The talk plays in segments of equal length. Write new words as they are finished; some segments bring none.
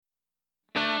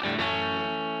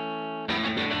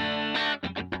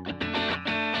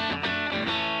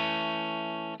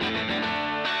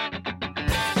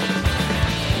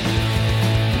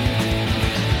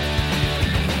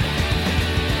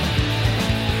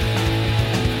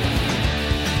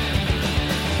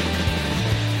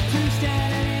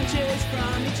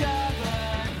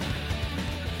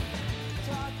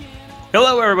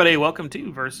everybody. Welcome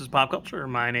to Versus Pop Culture.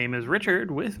 My name is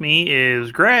Richard. With me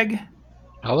is Greg.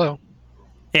 Hello.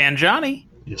 And Johnny.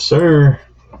 Yes, sir.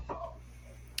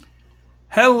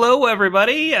 Hello,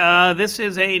 everybody. This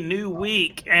is a new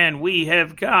week, and we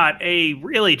have got a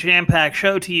really jam-packed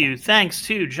show to you, thanks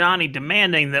to Johnny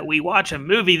demanding that we watch a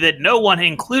movie that no one,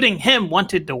 including him,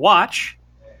 wanted to watch.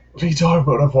 What are you talking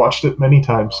about? I've watched it many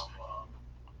times.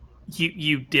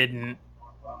 You didn't.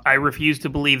 I refuse to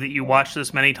believe that you watched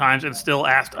this many times and still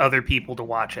asked other people to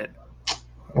watch it.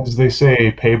 As they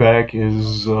say, payback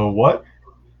is what?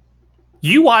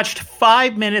 You watched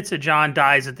 5 minutes of John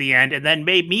Dies at the end and then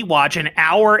made me watch an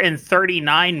hour and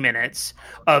 39 minutes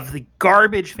of the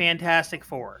garbage Fantastic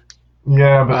Four.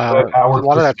 Yeah, but that hour a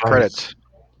lot of that's credits.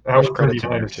 Hour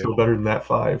 39 is still better than that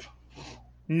 5.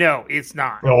 No, it's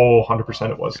not. Oh,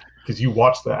 100% it was. Because you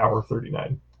watched the hour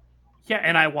 39. Yeah,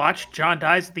 and I watched John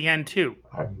Dies at the end too.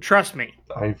 Trust me.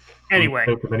 Anyway,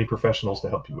 I've many professionals to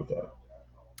help you with that.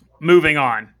 Moving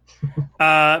on.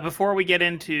 Before we get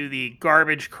into the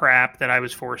garbage crap that I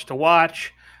was forced to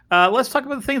watch, let's talk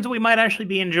about the things that we might actually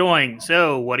be enjoying.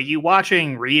 So, what are you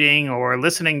watching, reading, or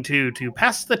listening to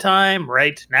pass the time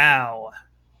right now?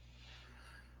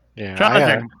 Yeah,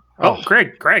 Jonathan.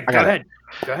 Greg, go ahead.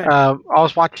 Go ahead.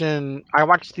 I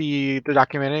watched the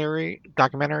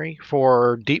documentary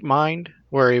for DeepMind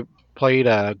where he played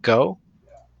Go.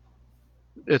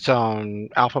 It's on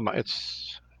Alpha.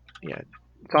 It's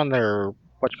on their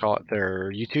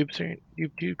their YouTube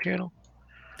channel.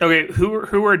 Okay, who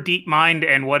are DeepMind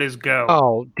and what is Go?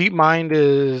 Oh, DeepMind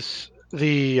is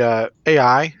the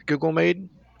AI Google made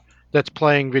that's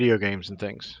playing video games and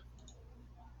things.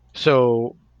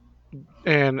 So.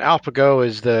 And AlphaGo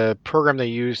is the program they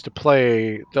use to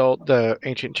play the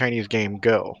ancient Chinese game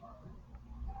Go.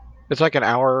 It's like an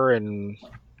hour and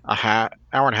a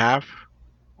half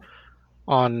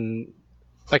on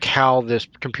like how this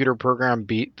computer program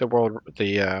beat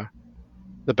the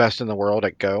best in the world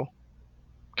at Go,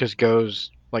 because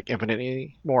Go's like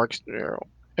infinitely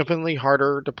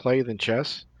harder to play than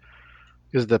chess,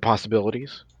 because the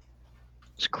possibilities.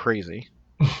 It's crazy.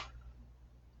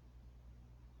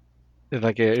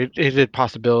 It did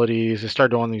possibilities. It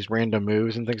started doing these random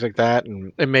moves and things like that,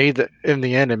 and in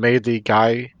the end, it made the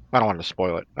guy. I don't want to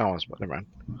spoil it. Never mind.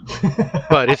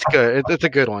 But it's good. It's a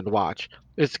good one to watch.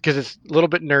 It's because it's a little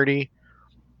bit nerdy,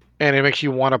 and it makes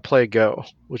you want to play Go,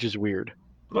 which is weird.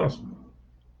 Nice.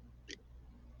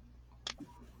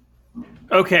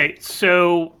 Okay,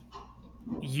 so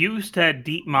you said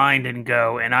DeepMind and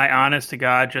Go, and I, honest to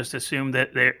God, just assumed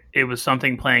that it was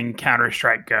something playing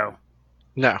Counter-Strike Go.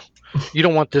 No, you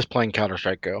don't want this playing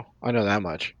Counter-Strike Go. I know that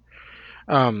much.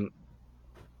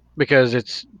 Because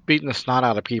it's beating the snot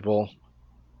out of people,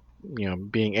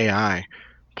 being AI,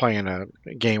 playing a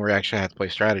game where you actually have to play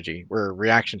strategy, where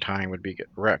reaction time would be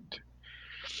wrecked.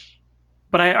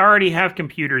 But I already have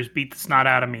computers beat the snot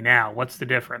out of me now. What's the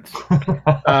difference?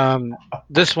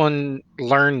 This one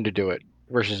learned to do it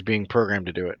versus being programmed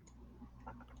to do it.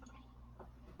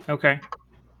 Okay.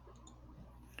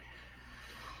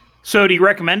 So, do you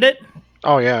recommend it?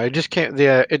 Oh yeah, it just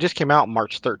came out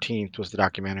March 13th. Was the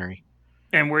documentary?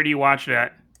 And where do you watch it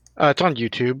at? It's on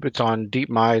YouTube. It's on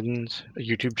DeepMind's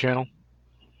YouTube channel.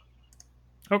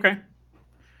 Okay.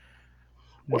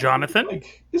 Jonathan,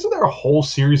 isn't there a whole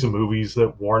series of movies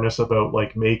that warn us about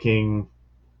making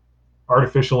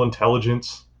artificial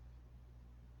intelligence?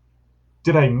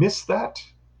 Did I miss that,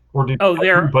 or did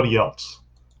everybody else?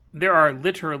 There are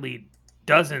literally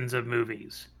dozens of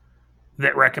movies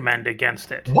that recommend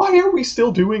against it. Why are we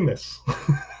still doing this?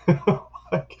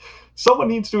 Someone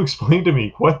needs to explain to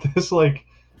me what this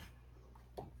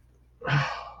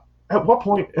at what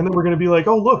point, and then we're going to be like,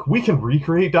 oh look, we can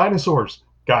recreate dinosaurs.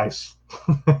 Guys,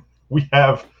 we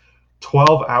have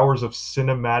 12 hours of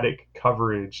cinematic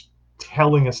coverage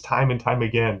telling us time and time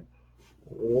again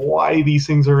why these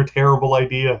things are a terrible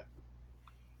idea.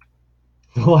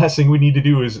 The last thing we need to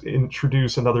do is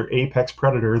introduce another apex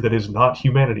predator that is not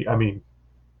humanity. I mean,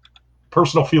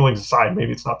 personal feelings aside,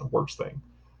 maybe it's not the worst thing.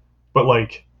 But,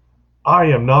 I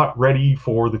am not ready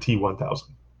for the T-1000.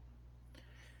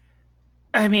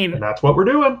 I mean... And that's what we're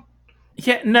doing.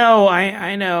 Yeah, no,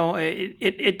 I know.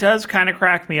 It does kind of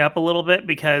crack me up a little bit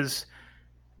because,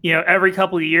 every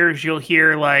couple of years you'll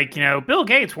hear, Bill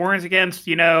Gates warns against,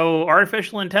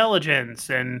 artificial intelligence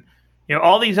and...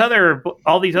 all these other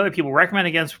people recommend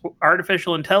against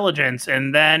artificial intelligence,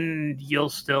 and then you'll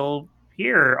still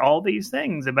hear all these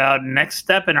things about next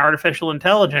step in artificial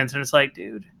intelligence, and it's like,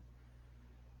 dude,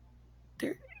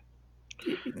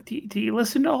 do you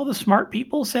listen to all the smart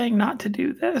people saying not to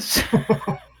do this?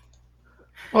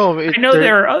 Well, I know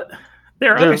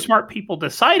There are other smart people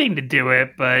deciding to do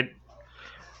it, but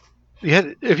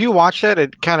yeah, if you watch that,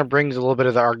 it kind of brings a little bit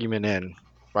of the argument in,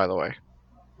 by the way,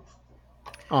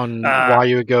 on why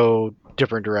you would go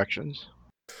different directions.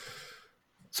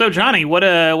 So, Johnny, what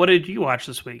did you watch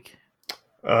this week?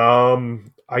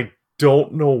 I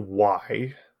don't know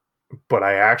why, but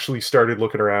I actually started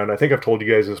looking around. I think I've told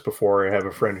you guys this before. I have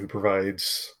a friend who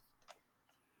provides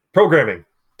programming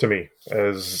to me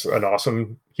as an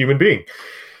awesome human being.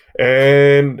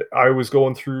 And I was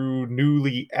going through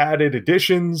newly added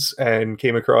editions and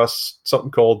came across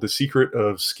something called The Secret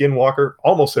of Skinwalker,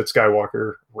 almost at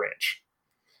Skywalker Ranch.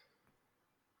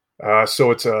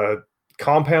 So it's a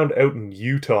compound out in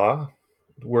Utah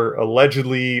where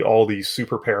allegedly all these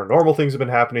super paranormal things have been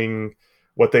happening.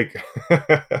 What they,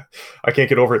 I can't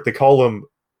get over it. They call them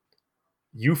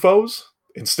UFOs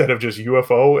instead of just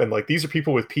UFO. And like, these are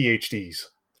people with PhDs.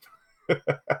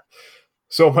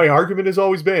 So my argument has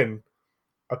always been,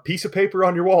 a piece of paper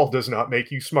on your wall does not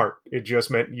make you smart. It just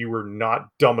meant you were not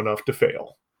dumb enough to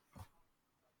fail.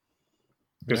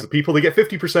 Because the people that get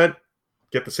 50%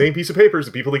 get the same piece of paper as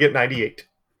the people that get 98.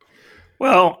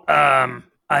 Well,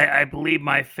 I believe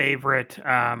my favorite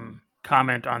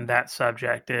comment on that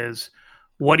subject is,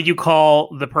 what do you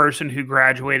call the person who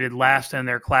graduated last in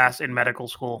their class in medical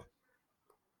school?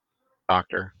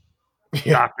 Doctor.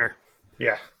 Yeah. Doctor.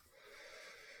 Yeah.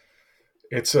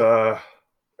 It's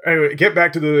anyway, get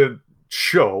back to the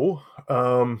show.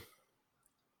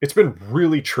 It's been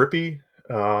really trippy.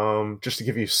 Just to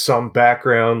give you some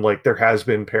background, like there has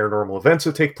been paranormal events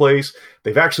that take place.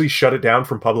 They've actually shut it down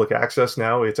from public access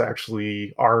now. It's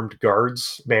actually armed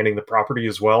guards manning the property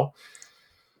as well.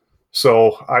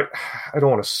 So I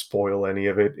don't want to spoil any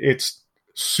of it. It's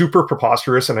super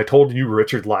preposterous. And I told you,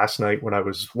 Richard, last night when I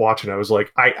was watching, I was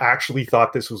like, I actually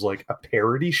thought this was like a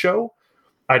parody show.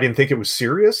 I didn't think it was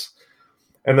serious.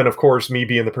 And then, of course, me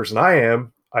being the person I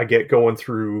am, I get going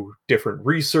through different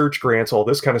research, grants, all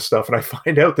this kind of stuff. And I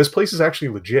find out this place is actually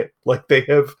legit. Like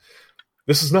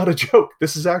this is not a joke.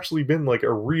 This has actually been like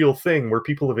a real thing where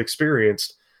people have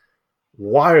experienced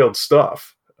wild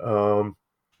stuff.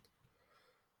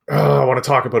 I want to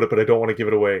talk about it, but I don't want to give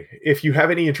it away. If you have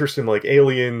any interest in like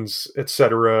aliens,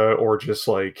 etc., or just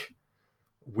like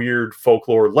weird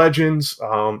folklore legends,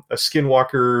 a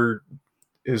Skinwalker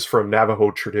is from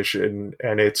Navajo tradition,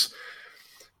 and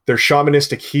they're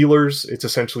shamanistic healers. It's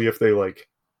essentially if they like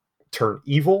turn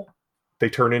evil, they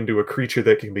turn into a creature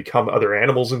that can become other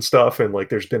animals and stuff. And like,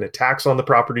 there's been attacks on the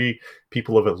property.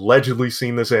 People have allegedly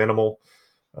seen this animal.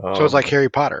 So it's like Harry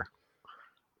Potter.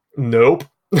 Nope.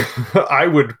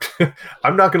 I'm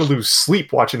not going to lose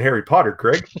sleep watching Harry Potter,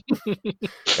 Greg.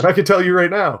 And I can tell you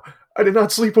right now, I did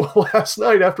not sleep well last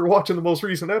night after watching the most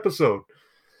recent episode.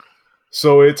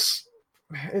 So it's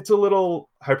a little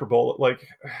hyperbolic. Like,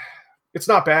 it's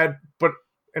not bad, but,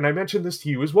 and I mentioned this to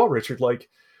you as well, Richard, like,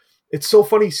 it's so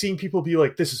funny seeing people be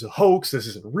like, this is a hoax, this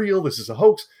isn't real, this is a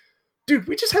hoax. Dude,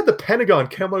 we just had the Pentagon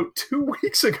come out 2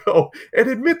 weeks ago and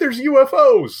admit there's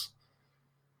UFOs.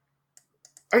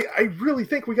 I really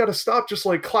think we got to stop just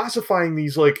like classifying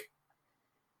these like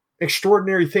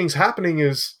extraordinary things happening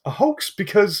as a hoax,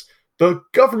 because the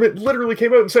government literally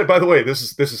came out and said, by the way,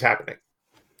 this is happening.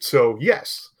 So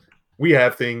yes, we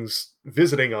have things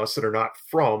visiting us that are not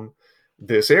from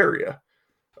this area.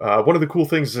 One of the cool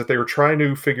things is that they were trying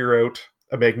to figure out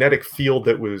a magnetic field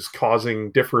that was causing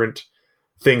different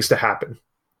things to happen.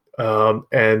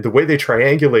 And the way they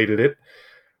triangulated it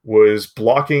was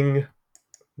blocking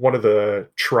one of the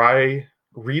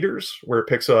tri-readers where it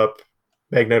picks up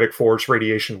magnetic force,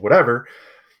 radiation, whatever.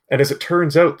 And as it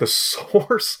turns out, the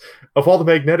source of all the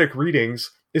magnetic readings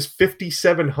is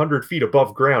 5,700 feet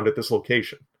above ground at this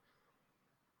location,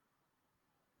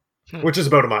 which is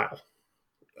about a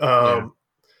mile.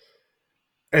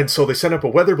 And so they sent up a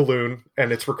weather balloon,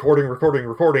 and it's recording.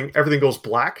 Everything goes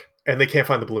black, and they can't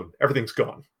find the balloon. Everything's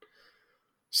gone.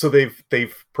 So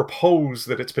they've proposed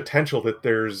that it's potential that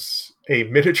there's a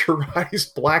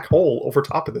miniaturized black hole over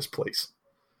top of this place.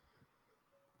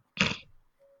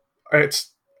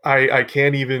 I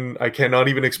cannot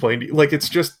even explain to you. Like,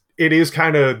 it is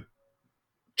kind of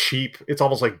cheap. It's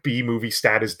almost like B movie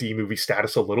status, D movie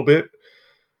status a little bit,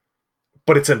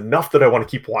 but it's enough that I want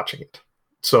to keep watching it.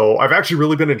 So I've actually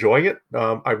really been enjoying it.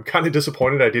 I'm kind of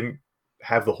disappointed I didn't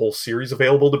have the whole series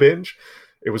available to binge.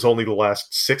 It was only the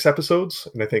last 6 episodes,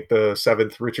 and I think the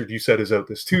 7th, Richard, you said, is out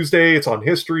this Tuesday. It's on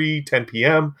History, 10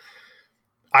 p.m.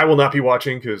 I will not be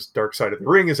watching because Dark Side of the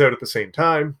Ring is out at the same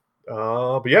time.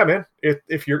 But yeah, man,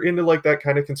 if you're into like that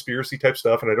kind of conspiracy type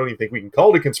stuff, and I don't even think we can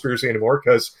call it a conspiracy anymore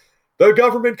because the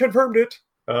government confirmed it.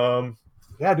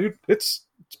 Yeah, dude, it's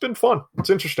been fun. It's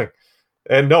interesting.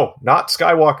 And no, not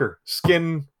Skywalker,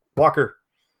 Skinwalker,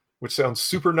 which sounds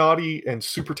super naughty and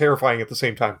super terrifying at the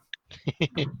same time.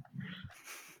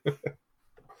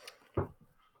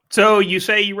 So you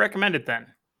say you recommend it then?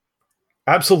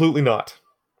 Absolutely not.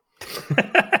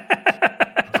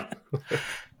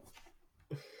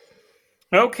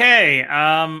 Okay.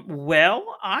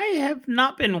 Well, I have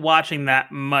not been watching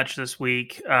that much this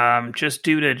week, just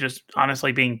due to just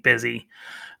honestly being busy.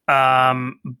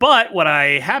 But what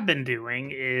I have been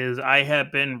doing is I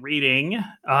have been reading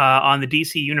on the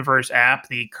DC Universe app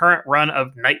the current run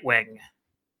of Nightwing.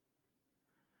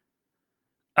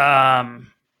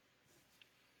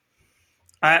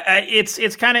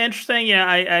 It's kind of interesting.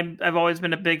 Yeah, I've always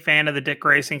been a big fan of the Dick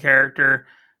Grayson character.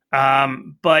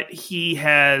 But he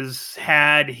has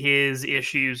had his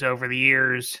issues over the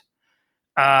years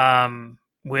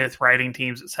with writing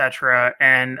teams, etc.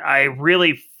 And I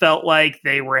really felt like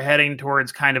they were heading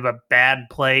towards kind of a bad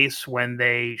place when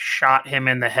they shot him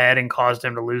in the head and caused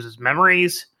him to lose his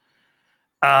memories.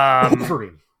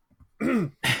 Wolverine.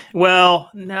 Well,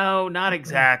 no, not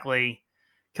exactly.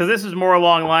 Because this is more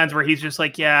along the lines where he's just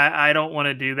like, yeah, I don't want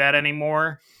to do that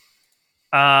anymore.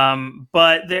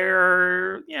 But there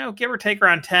are, give or take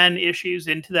around 10 issues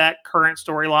into that current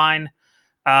storyline.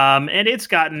 And it's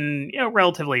gotten,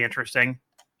 relatively interesting.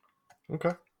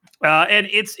 Okay. And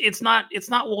it's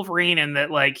not Wolverine in that,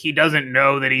 like, he doesn't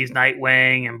know that he's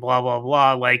Nightwing and blah, blah,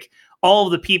 blah. Like, all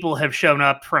of the people have shown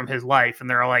up from his life and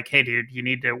they're all like, hey, dude, you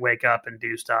need to wake up and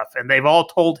do stuff. And they've all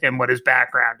told him what his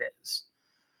background is.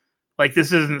 Like,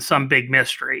 this isn't some big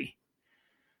mystery.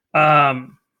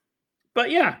 But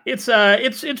yeah, it's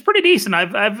pretty decent.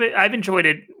 I've enjoyed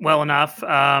it well enough.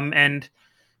 And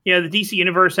the DC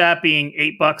Universe app being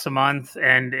 $8 a month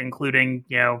and including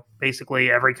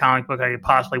basically every comic book I could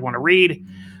possibly want to read.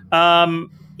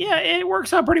 It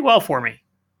works out pretty well for me.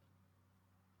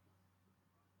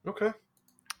 Okay.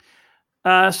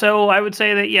 So I would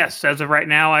say that yes, as of right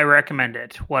now, I recommend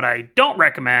it. What I don't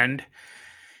recommend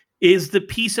is the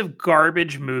piece of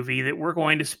garbage movie that we're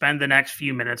going to spend the next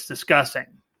few minutes discussing.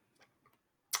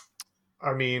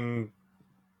 I mean,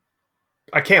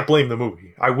 I can't blame the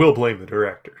movie. I will blame the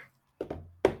director.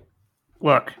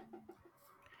 Look,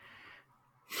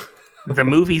 the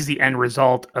movie's the end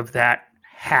result of that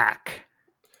hack.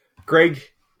 Greg,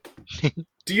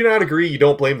 do you not agree you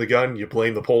don't blame the gun, you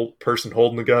blame the person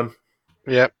holding the gun?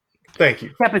 Yep. Thank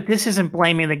you. Yeah, but this isn't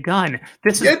blaming the gun.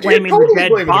 This is blaming the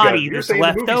dead body that's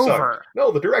left over.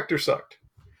 No, the director sucked.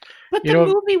 But the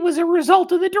movie was a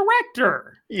result of the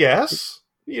director. Yes.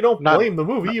 You don't blame the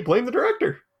movie, you blame the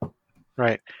director.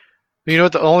 Right. You know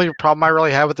what the only problem I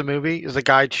really have with the movie is the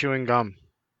guy chewing gum.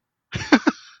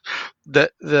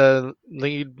 the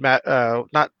lead,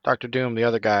 not Dr. Doom, the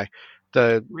other guy.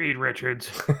 Reed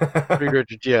Richards. Reed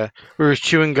Richards, yeah. Who was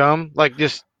chewing gum. Like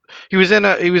just he was in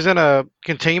a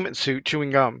containment suit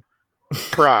chewing gum.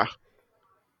 Bruh.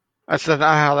 That's not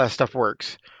how that stuff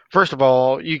works. First of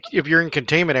all, if you're in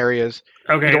containment areas,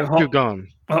 you don't chew gum.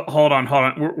 Hold on.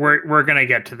 We're gonna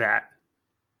get to that.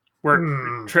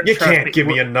 You can't give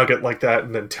me a nugget like that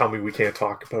and then tell me we can't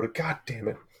talk about it. God damn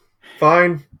it.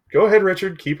 Fine. Go ahead,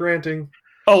 Richard. Keep ranting.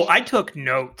 Oh, I took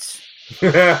notes.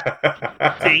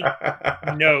 See?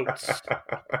 Notes.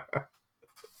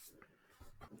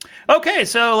 Okay,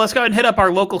 so let's go ahead and hit up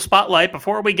our local spotlight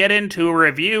before we get into a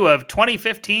review of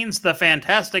 2015's The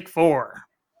Fantastic Four.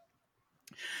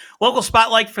 Local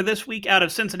spotlight for this week out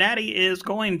of Cincinnati is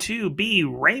going to be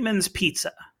Raymond's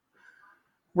Pizza.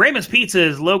 Raymond's Pizza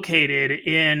is located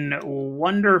in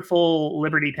wonderful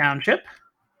Liberty Township.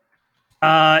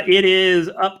 It is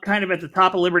up kind of at the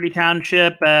top of Liberty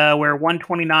Township where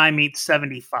 129 meets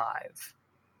 75.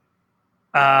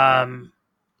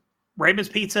 Raymond's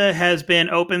Pizza has been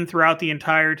open throughout the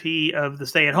entirety of the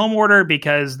stay-at-home order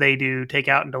because they do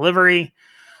takeout and delivery.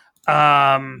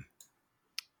 And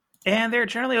they're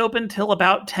generally open till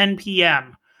about 10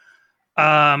 p.m.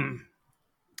 Honestly,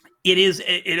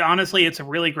 it's a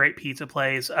really great pizza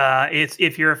place. It's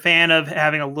if you're a fan of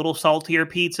having a little saltier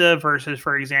pizza versus,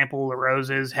 for example, La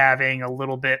Rosa's having a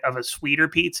little bit of a sweeter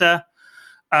pizza.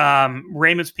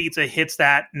 Raymond's Pizza hits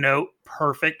that note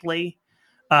perfectly.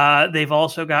 They've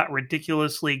also got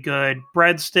ridiculously good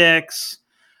breadsticks,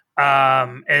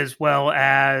 as well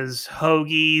as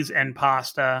hoagies and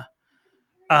pasta.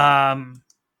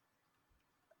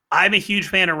 I'm a huge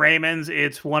fan of Raymond's.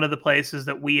 It's one of the places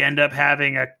that we end up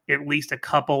having at least a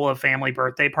couple of family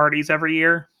birthday parties every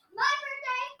year. My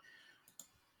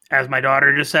birthday! As my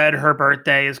daughter just said, her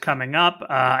birthday is coming up.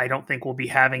 I don't think we'll be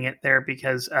having it there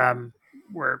because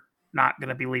we're not going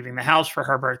to be leaving the house for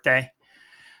her birthday.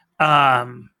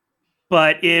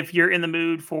 But if you're in the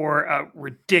mood for a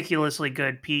ridiculously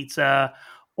good pizza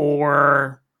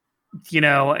or,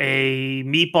 a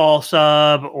meatball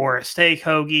sub or a steak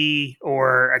hoagie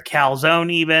or a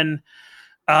calzone even,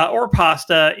 or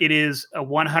pasta, it is a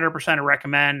 100% a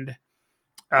recommend.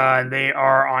 They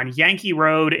are on Yankee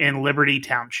Road in Liberty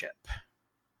Township.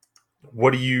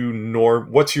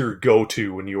 What's your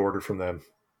go-to when you order from them?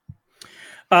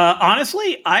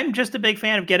 Honestly, I'm just a big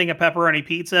fan of getting a pepperoni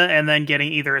pizza and then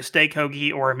getting either a steak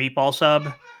hoagie or a meatball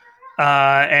sub.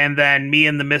 And then me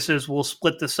and the missus will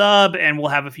split the sub and we'll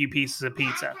have a few pieces of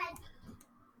pizza.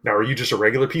 Now, are you just a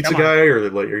regular pizza guy, or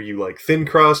are you like thin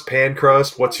crust, pan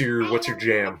crust? What's your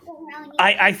jam?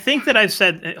 I think that I've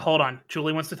said. Hold on,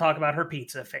 Julie wants to talk about her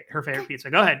pizza, her favorite pizza.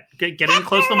 Go ahead, get in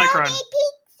close to the microphone.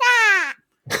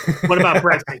 Pizza. What about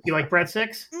breadsticks? You like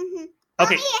breadsticks? Mm-hmm.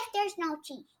 Okay. Only if there's no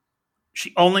cheese.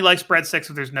 She only likes breadsticks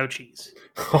if there's no cheese.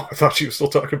 Oh, I thought she was still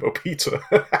talking about pizza.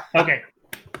 Okay,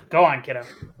 go on, kiddo.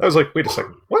 I was like, wait a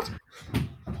second, what?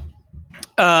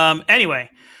 Anyway,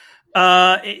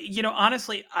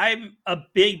 honestly, I'm a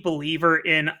big believer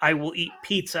in I will eat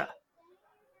pizza.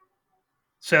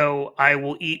 So I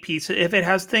will eat pizza if it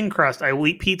has thin crust. I will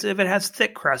eat pizza if it has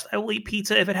thick crust. I will eat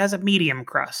pizza if it has a medium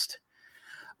crust.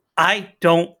 I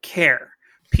don't care.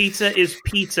 Pizza is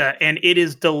pizza, and it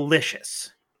is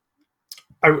delicious.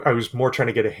 I was more trying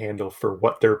to get a handle for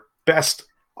what their best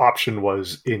option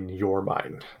was in your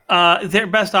mind. Their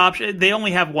best option, they only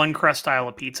have one crust style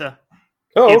of pizza.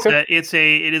 Oh, okay.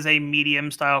 It is a medium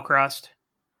style crust.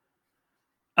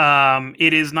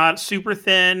 It is not super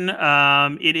thin.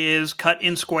 It is cut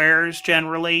in squares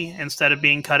generally instead of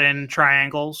being cut in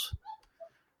triangles.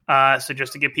 So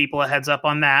just to give people a heads up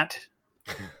on that.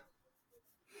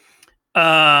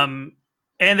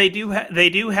 And they do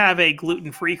have a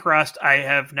gluten-free crust. I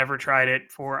have never tried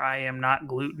it, for I am not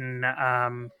gluten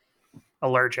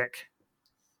allergic.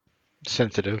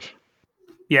 Sensitive.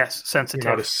 Yes,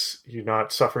 sensitive. You're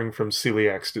not suffering from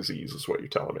celiac disease, is what you're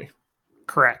telling me.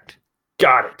 Correct.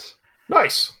 Got it.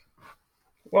 Nice.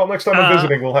 Well, next time I'm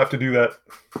visiting, we'll have to do that.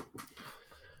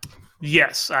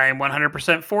 Yes, I am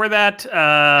 100% for that.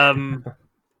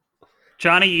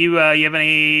 Johnny, you have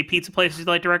any pizza places you'd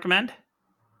like to recommend?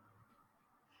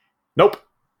 Nope.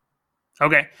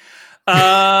 Okay.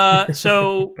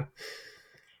 So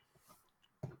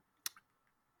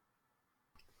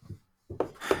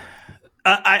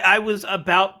I was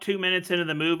about 2 minutes into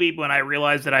the movie when I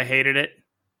realized that I hated it.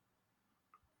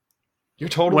 You're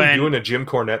totally doing a Jim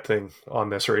Cornette thing on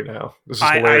this right now. This is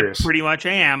hilarious. I pretty much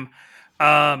am.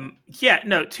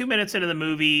 2 minutes into the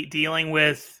movie, dealing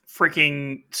with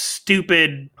freaking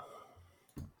stupid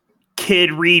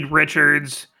kid Reed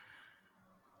Richards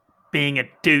being a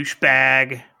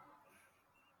douchebag.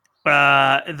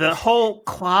 The whole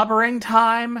clobbering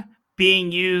time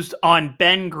being used on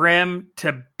Ben Grimm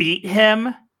to beat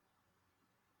him.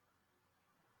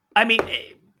 I mean,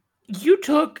 you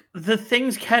took the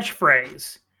Thing's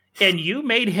catchphrase and you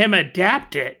made him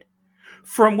adapt it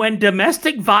from when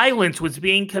domestic violence was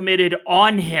being committed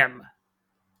on him.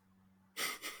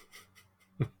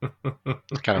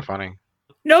 It's kind of funny.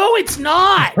 No, it's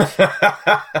not.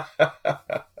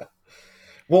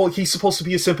 Well, he's supposed to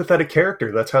be a sympathetic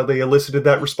character. That's how they elicited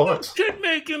that response. You should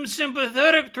make him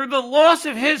sympathetic through the loss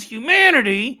of his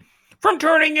humanity from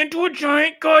turning into a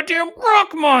giant goddamn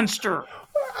rock monster.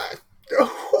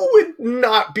 Who would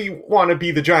not want to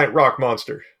be the giant rock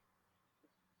monster?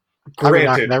 Granted,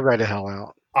 I would knock right the hell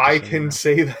out. I can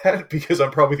say that because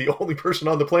I'm probably the only person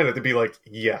on the planet to be like,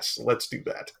 yes, let's do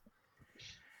that.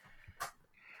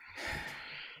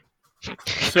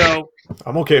 So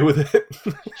I'm okay with it.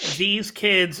 These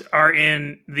kids are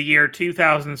in the year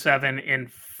 2007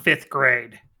 in 5th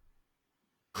grade.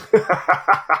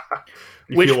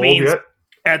 Which means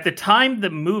at the time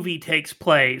the movie takes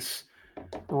place,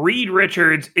 Reed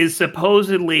Richards is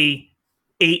supposedly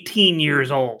 18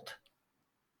 years old.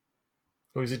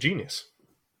 Oh, he's a genius.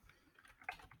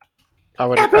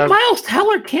 But Miles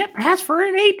Teller can't pass for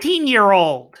an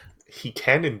 18-year-old. He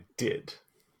can and did.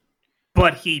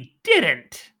 But he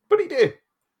didn't. But he did.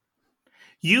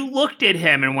 You looked at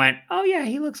him and went, oh yeah,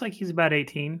 he looks like he's about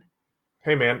 18.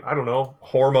 Hey man, I don't know.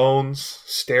 Hormones,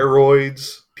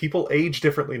 steroids. People age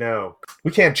differently now.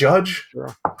 We can't judge.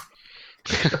 Sure.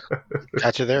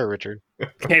 Got you there, Richard.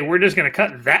 Okay, we're just going to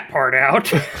cut that part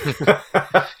out.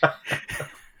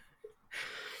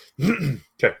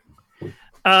 Okay.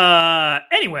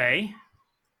 Anyway,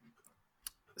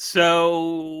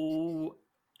 so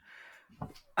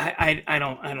I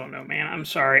don't know, man. I'm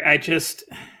sorry. I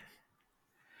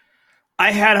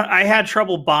had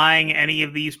trouble buying any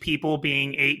of these people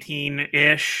being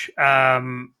 18-ish.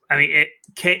 I mean,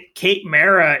 Kate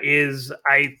Mara is,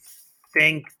 I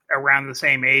think, around the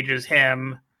same age as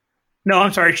him. No,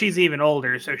 I'm sorry, she's even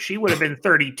older. So she would have been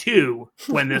 32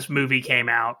 when this movie came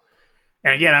out.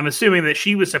 And again, I'm assuming that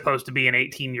she was supposed to be an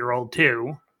 18-year-old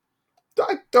too.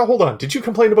 Hold on. Did you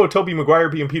complain about Tobey Maguire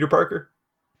being Peter Parker?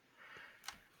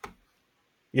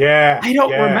 Yeah. I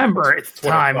don't remember at the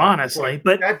time, honestly.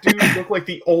 But that dude looked like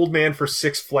the old man for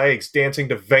Six Flags dancing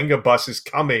to Venga Buses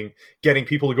Coming, getting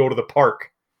people to go to the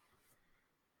park.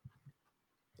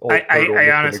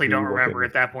 I honestly don't remember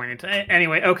at that point in time.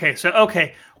 Anyway,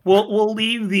 okay. We'll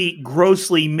leave the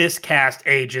grossly miscast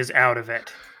ages out of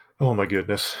it. Oh my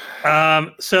goodness.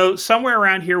 So somewhere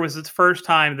around here was the first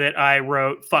time that I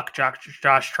wrote "fuck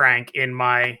Josh Trank" in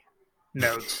my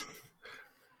notes.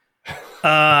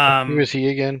 Who is he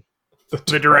again?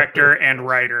 The director and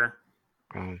writer.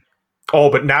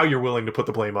 Oh, but now you're willing to put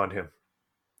the blame on him.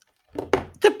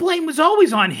 The blame was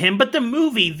always on him, but the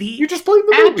movie, you just blame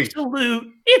the movie.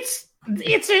 Absolute, it's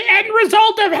an end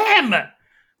result of him.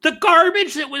 The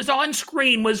garbage that was on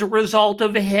screen was a result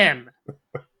of him.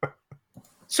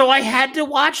 So I had to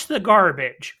watch the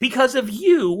garbage because of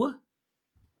you.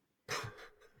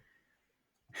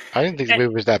 I didn't think the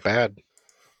movie was that bad.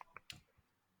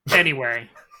 Anyway.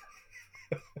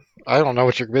 I don't know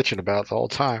what you're bitching about the whole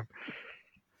time.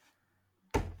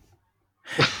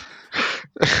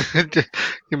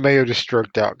 You may have just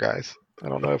stroked out, guys. I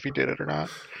don't know if he did it or not.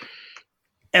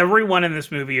 Everyone in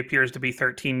this movie appears to be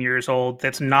 13 years old.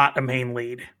 That's not a main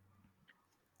lead.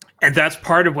 And that's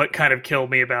part of what kind of killed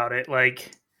me about it. Like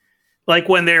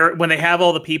when they have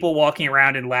all the people walking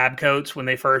around in lab coats when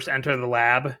they first enter the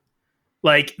lab,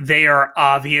 like they are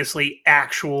obviously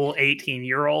actual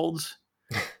 18-year-olds.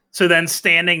 So then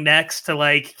standing next to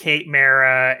like Kate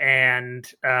Mara and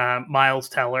Miles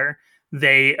Teller,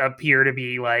 they appear to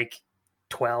be like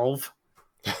 12.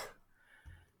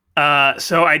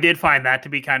 So I did find that to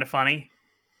be kind of funny.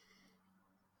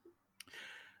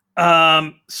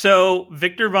 So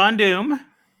Victor Von Doom,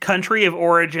 country of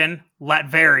origin,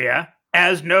 Latveria,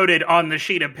 as noted on the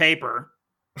sheet of paper,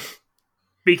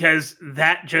 because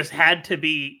that just had to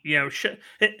be,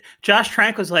 Josh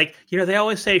Trank was like, they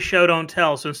always say show don't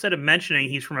tell. So instead of mentioning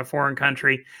he's from a foreign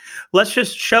country, let's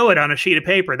just show it on a sheet of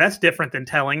paper. That's different than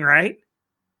telling, right?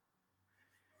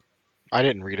 I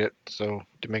didn't read it, so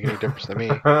it didn't make any difference to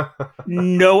me.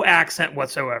 No accent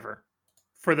whatsoever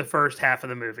for the first half of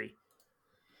the movie.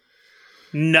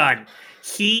 None.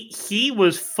 He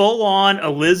was full on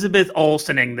Elizabeth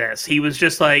Olsening this. He was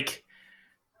just like,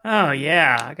 oh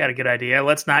yeah, I got a good idea.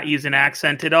 Let's not use an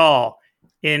accent at all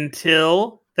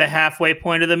until the halfway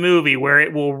point of the movie where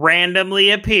it will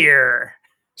randomly appear.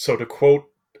 So to quote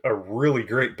a really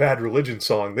great Bad Religion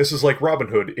song, this is like Robin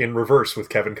Hood in reverse with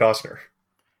Kevin Costner.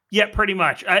 Yeah, pretty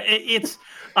much.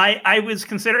 I was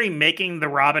considering making the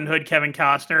Robin Hood Kevin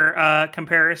Costner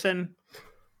comparison,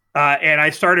 and I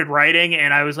started writing,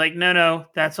 and I was like, no,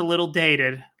 that's a little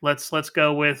dated. Let's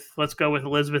go with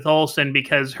Elizabeth Olsen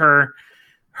because her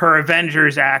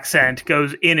Avengers accent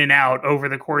goes in and out over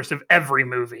the course of every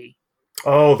movie.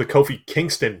 Oh, the Kofi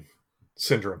Kingston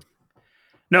syndrome.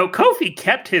 No, Kofi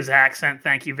kept his accent.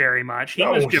 Thank you very much. He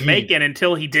was Jamaican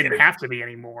until he didn't have to be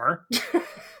anymore.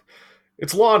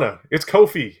 It's Lana. It's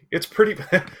Kofi. It's pretty...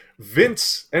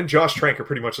 Vince and Josh Trank are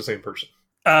pretty much the same person.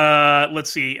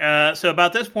 Let's see. So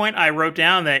about this point, I wrote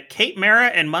down that Kate Mara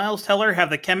and Miles Teller have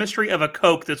the chemistry of a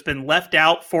Coke that's been left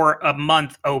out for a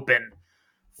month open.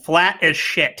 Flat as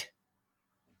shit.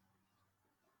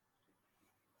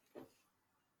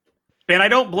 And I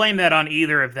don't blame that on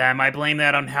either of them. I blame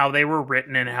that on how they were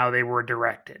written and how they were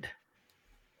directed.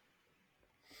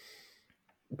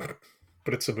 But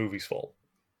it's the movie's fault.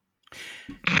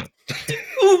 The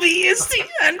movie is the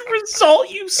end result,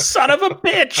 you son of a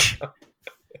bitch.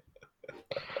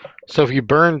 So if you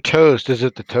burn toast, is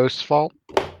it the toast's fault?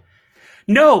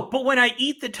 No, but when I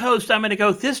eat the toast, I'm going to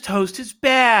go, this toast is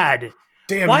bad.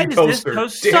 Damn Why you, does toaster. this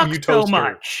toast Damn suck you, so toaster.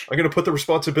 much? I'm going to put the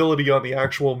responsibility on the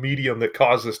actual medium that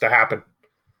caused this to happen.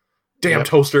 Damn, Yep.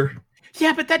 toaster.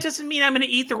 Yeah, but that doesn't mean I'm going to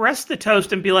eat the rest of the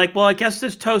toast and be like, well, I guess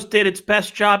this toast did its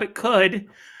best job it could.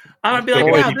 I'm going to be like,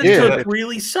 Oh, wow, you this did. toast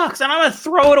really sucks. And I'm going to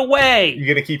throw it away. You're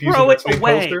going to keep using Throw that it same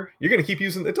away. toaster? You're going to keep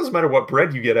using... It doesn't matter what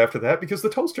bread you get after that because the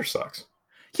toaster sucks.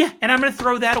 Yeah, and I'm going to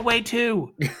throw that away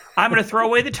too. I'm going to throw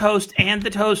away the toast and the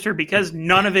toaster because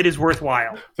none of it is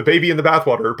worthwhile. The baby and the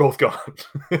bathwater are both gone.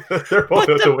 They're both But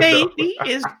out the the window. baby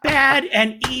is bad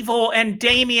and evil and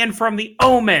Damien from The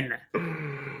Omen.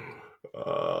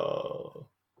 I'm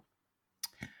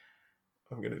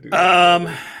going to do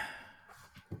that.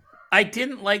 I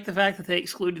didn't like the fact that they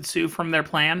excluded Sue from their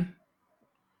plan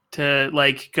to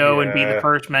like go and be the Yeah.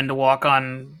 first men to walk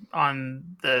on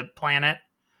the planet.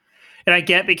 And I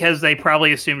get because they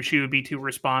probably assumed she would be too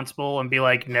responsible and be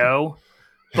like, no,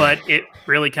 but it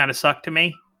really kind of sucked to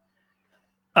me.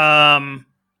 Now,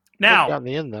 in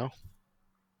the end, though.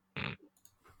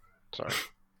 Sorry.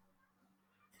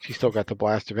 She still got the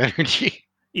blast of energy.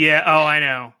 Yeah. Oh, I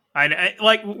know. I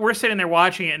like we're sitting there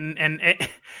watching it, and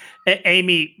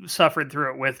Amy suffered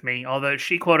through it with me. Although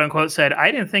she quote unquote said, "I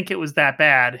didn't think it was that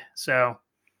bad." So,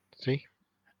 see,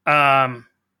 yeah,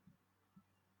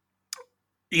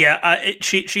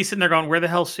 she's sitting there going, "Where the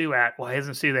hell's Sue at? Why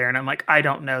isn't Sue there?" And I'm like, "I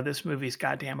don't know. This movie's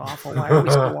goddamn awful. Why are we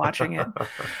still watching it?"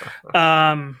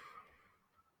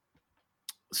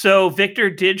 So Victor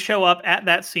did show up at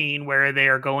that scene where they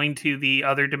are going to the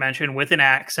other dimension with an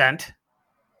accent.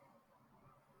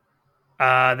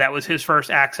 That was his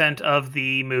first accent of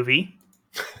the movie.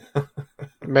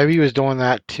 Maybe he was doing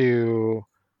that to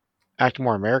act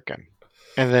more American.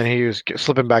 And then he was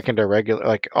slipping back into regular,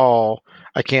 like, oh,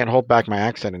 I can't hold back my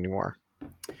accent anymore.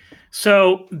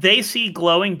 So they see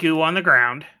glowing goo on the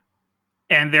ground,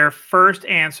 and their first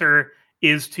answer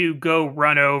is to go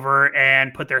run over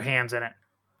and put their hands in it.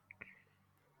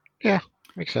 Yeah,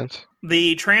 makes sense.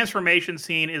 The transformation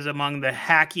scene is among the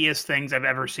hackiest things I've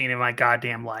ever seen in my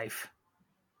goddamn life.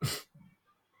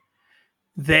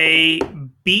 They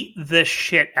beat the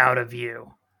shit out of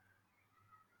you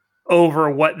over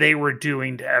what they were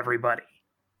doing to everybody.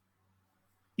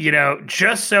 You know,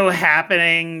 just so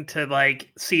happening to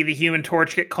like see the Human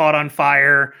Torch get caught on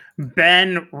fire,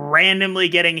 Ben randomly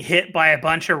getting hit by a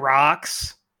bunch of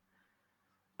rocks.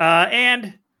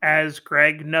 And as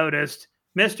Greg noticed,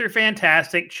 Mr.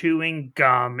 Fantastic chewing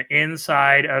gum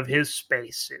inside of his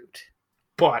spacesuit.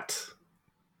 But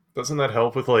doesn't that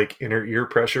help with like inner ear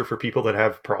pressure for people that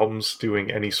have problems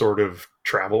doing any sort of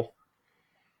travel?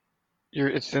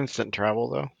 It's instant travel,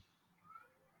 though.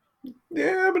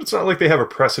 Yeah, but it's not like they have a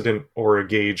precedent or a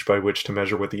gauge by which to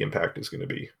measure what the impact is going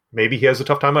to be. Maybe he has a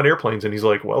tough time on airplanes and he's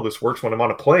like, well, this works when I'm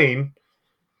on a plane.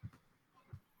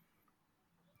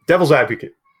 Devil's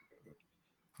advocate.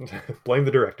 Blame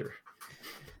the director.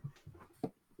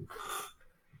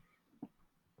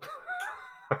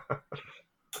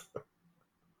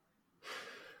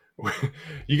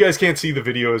 You guys can't see the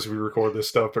video as we record this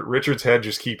stuff, but Richard's head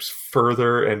just keeps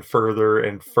further and further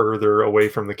and further away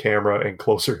from the camera and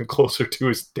closer to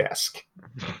his desk.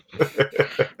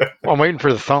 Well, I'm waiting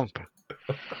for the thump.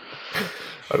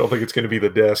 I don't think it's going to be the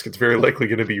desk. It's very likely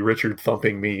going to be Richard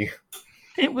thumping me.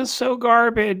 It was so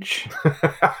garbage.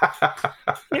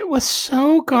 It was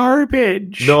so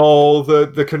garbage. No,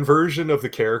 the conversion of the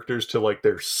characters to like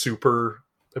their super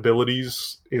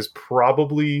abilities is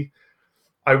probably...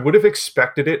 I would have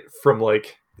expected it from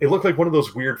like... It looked like one of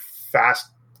those weird fast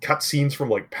cutscenes from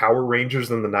like Power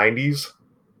Rangers in the 90s.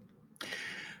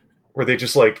 Where they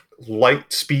just like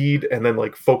light speed and then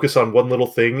like focus on one little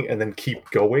thing and then keep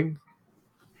going.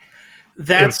 It's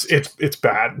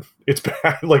bad. It's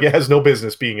bad. Like it has no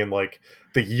business being in like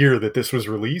the year that this was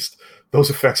released. Those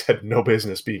effects had no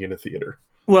business being in a theater.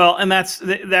 Well, and that's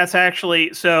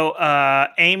actually so.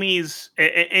 Amy's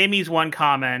one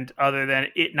comment, other than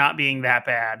it not being that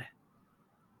bad,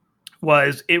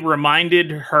 was it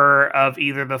reminded her of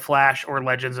either The Flash or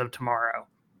Legends of Tomorrow.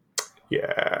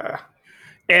 Yeah.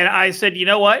 And I said, you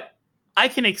know what? I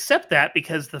can accept that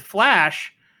because The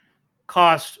Flash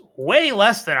cost way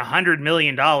less than $100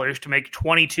 million to make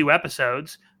 22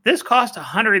 episodes. This cost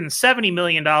 $170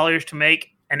 million to make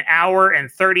an hour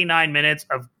and 39 minutes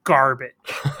of garbage.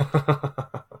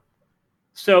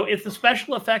 So if the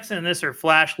special effects in this are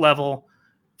Flash level,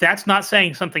 that's not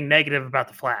saying something negative about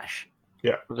The Flash.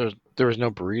 Yeah. There was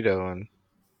no burrito and...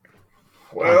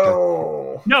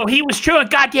 Well... No, he was chewing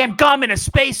goddamn gum in a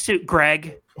spacesuit,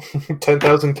 Greg.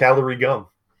 10,000 calorie gum.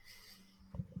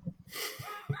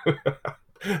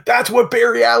 That's what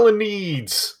Barry Allen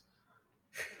needs.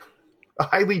 A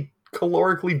highly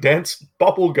calorically dense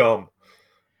bubble gum.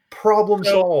 Problem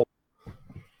solved.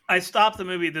 I stopped the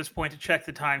movie at this point to check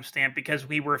the timestamp because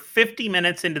we were 50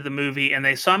 minutes into the movie and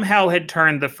they somehow had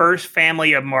turned the first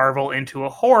family of Marvel into a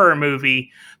horror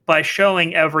movie by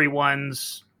showing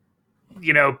everyone's,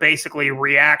 basically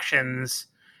reactions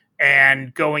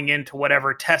and going into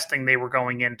whatever testing they were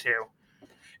going into.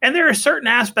 And there are certain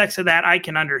aspects of that I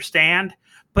can understand,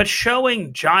 but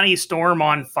showing Johnny Storm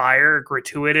on fire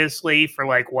gratuitously for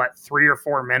 3 or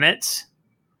 4 minutes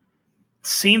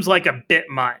seems like a bit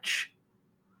much.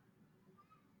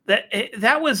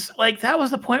 That was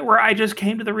the point where I just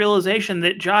came to the realization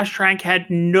that Josh Trank had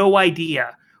no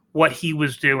idea what he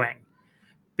was doing.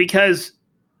 Because,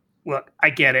 look, I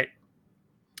get it.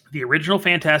 The original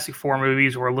Fantastic Four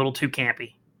movies were a little too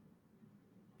campy.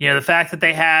 You know, the fact that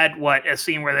they had a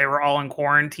scene where they were all in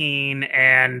quarantine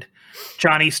and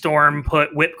Johnny Storm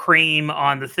put whipped cream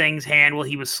on the Thing's hand while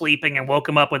he was sleeping and woke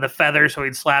him up with a feather so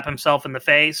he'd slap himself in the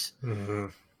face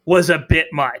was a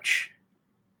bit much.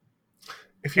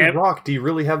 If you rock, do you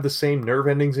really have the same nerve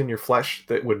endings in your flesh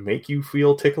that would make you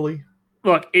feel tickly?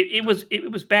 Look, it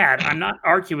was bad. I'm not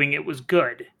arguing it was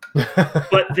good.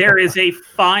 But there is a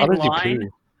fine line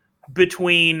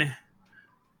between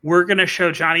we're going to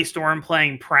show Johnny Storm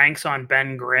playing pranks on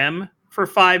Ben Grimm for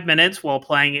 5 minutes while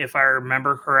playing, if I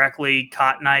remember correctly,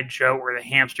 Cotton Eye Joe or the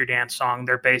Hamster Dance song.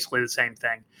 They're basically the same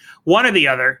thing. One or the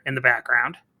other in the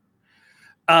background.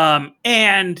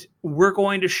 And we're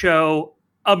going to show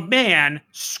a man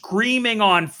screaming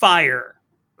on fire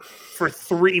for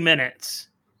 3 minutes.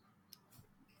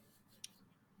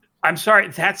 I'm sorry,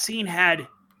 that scene had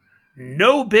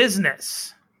no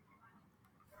business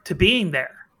to being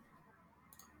there.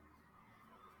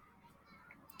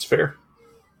 It's fair.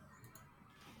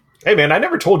 Hey, man, I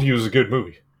never told you it was a good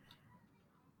movie.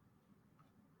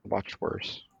 Watched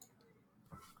worse.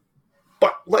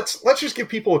 But let's just give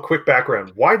people a quick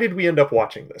background. Why did we end up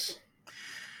watching this?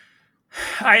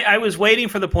 I was waiting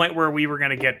for the point where we were going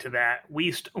to get to that.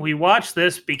 We watched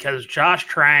this because Josh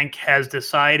Trank has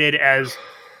decided, as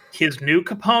his new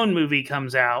Capone movie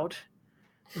comes out,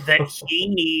 that he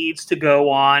needs to go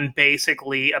on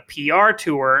basically a PR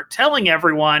tour telling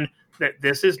everyone that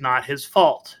this is not his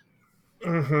fault.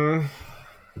 Mm-hmm.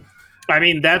 I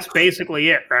mean, that's basically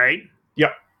it, right?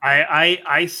 Yep.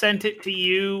 I sent it to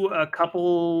you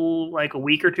a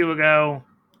week or two ago.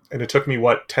 And it took me,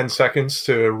 10 seconds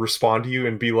to respond to you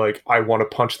and be like, I want to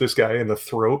punch this guy in the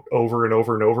throat over and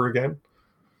over and over again?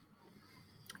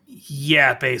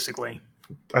 Yeah, basically.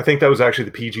 I think that was actually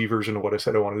the PG version of what I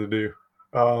said I wanted to do.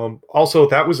 Also,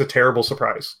 that was a terrible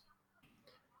surprise.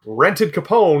 Rented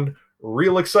Capone,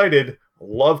 real excited,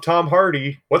 love Tom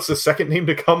Hardy. What's the second name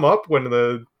to come up when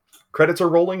the credits are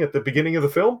rolling at the beginning of the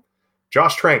film?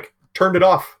 Josh Trank. Turned it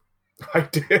off. I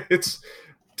did.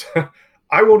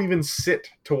 I won't even sit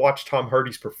to watch Tom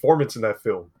Hardy's performance in that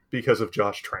film because of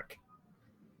Josh Trank.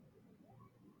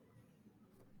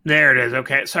 There it is.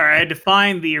 Okay. Sorry, I had to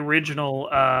find the original,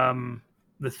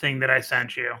 the thing that I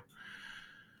sent you.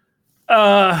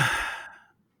 I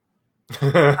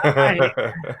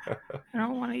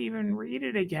don't want to even read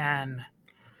it again.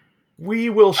 We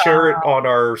will share it on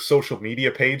our social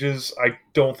media pages. I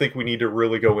don't think we need to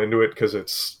really go into it because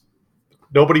it's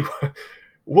nobody.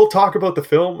 We'll talk about the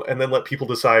film and then let people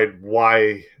decide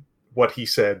why what he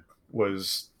said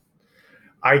was.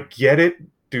 I get it,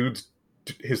 dude.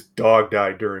 His dog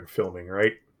died during filming,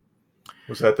 right?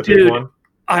 Was that the big one?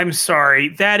 I'm sorry.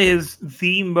 That is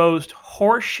the most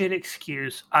horseshit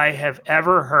excuse I have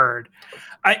ever heard.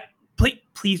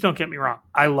 Please don't get me wrong.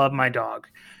 I love my dog.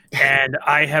 And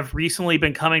I have recently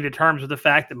been coming to terms with the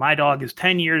fact that my dog is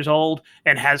 10 years old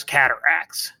and has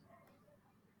cataracts.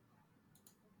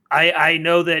 I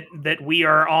know that we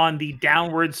are on the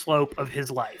downward slope of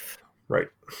his life. Right.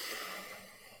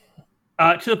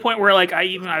 To the point where,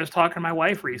 I was talking to my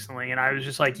wife recently, and I was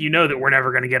just like, that we're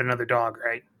never going to get another dog,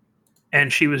 right?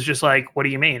 And she was just like, what do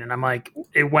you mean? And I'm like,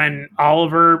 when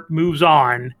Oliver moves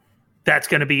on, that's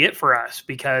going to be it for us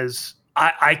because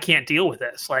I can't deal with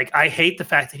this. I hate the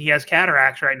fact that he has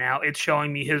cataracts right now. It's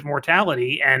showing me his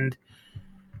mortality, and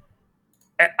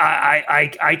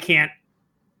I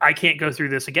can't go through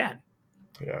this again.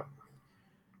 Yeah.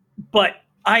 But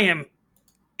I am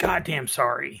goddamn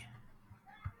sorry.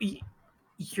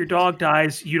 Your dog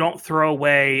dies. You don't throw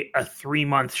away a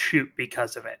 3-month shoot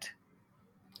because of it.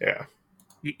 Yeah.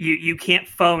 You can't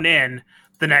phone in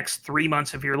the next 3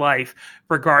 months of your life,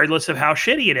 regardless of how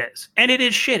shitty it is. And it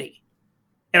is shitty.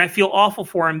 And I feel awful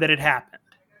for him that it happened.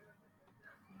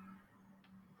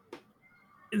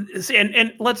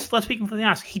 And let's be completely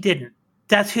honest. He didn't.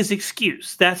 That's his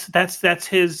excuse. That's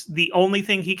the only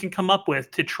thing he can come up with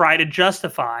to try to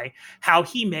justify how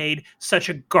he made such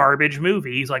a garbage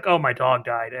movie. He's like, oh, my dog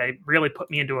died. It really put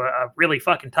me into a really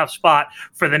fucking tough spot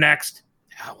for the next,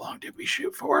 how long did we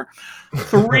shoot for?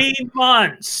 3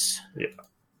 months. Yeah.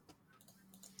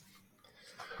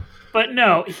 But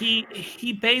no,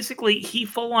 he basically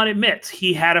full on admits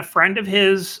he had a friend of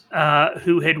his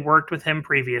who had worked with him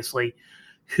previously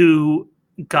who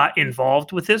got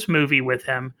involved with this movie with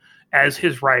him as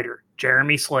his writer,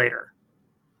 Jeremy Slater.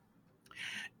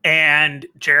 And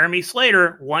Jeremy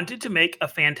Slater wanted to make a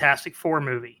Fantastic Four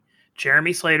movie.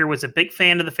 Jeremy Slater was a big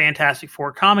fan of the Fantastic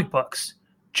Four comic books.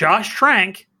 Josh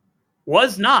Trank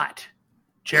was not.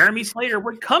 Jeremy Slater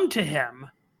would come to him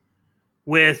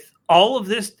with all of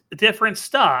this different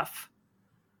stuff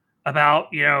about,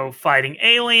 fighting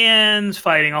aliens,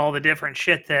 fighting all the different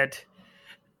shit that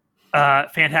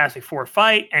Fantastic Four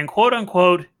fight, and quote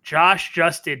unquote, Josh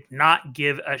just did not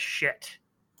give a shit.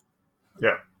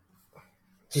 Yeah.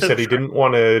 He said he didn't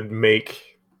want to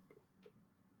make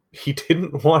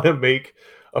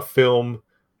a film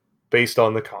based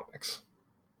on the comics.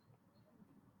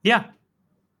 Yeah.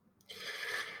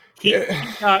 He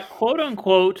got quote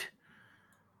unquote,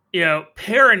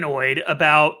 paranoid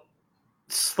about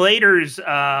Slater's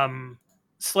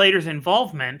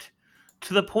involvement,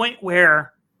 to the point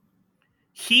where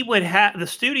the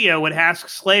studio would ask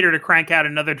Slater to crank out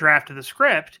another draft of the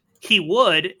script. He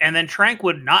would, and then Trank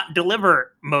would not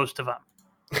deliver most of them.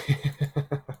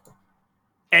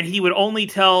 And he would only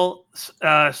tell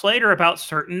Slater about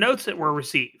certain notes that were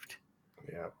received.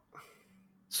 Yeah.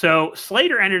 So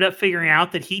Slater ended up figuring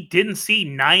out that he didn't see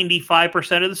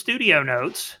 95% of the studio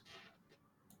notes.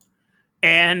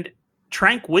 And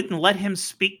Trank wouldn't let him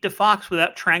speak to Fox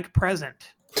without Trank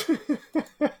present.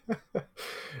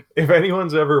 If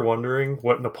anyone's ever wondering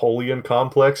what Napoleon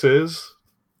Complex is,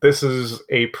 this is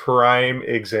a prime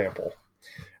example.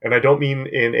 And I don't mean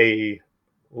in a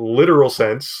literal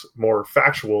sense, more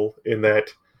factual, in that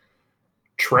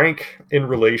Trank, in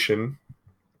relation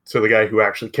to the guy who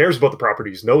actually cares about the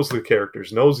properties, knows the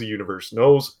characters, knows the universe,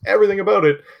 knows everything about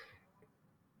it,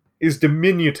 is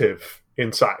diminutive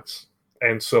in size.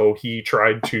 And so he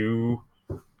tried to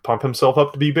pump himself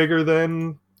up to be bigger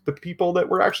than the people that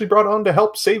were actually brought on to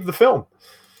help save the film,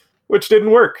 which didn't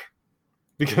work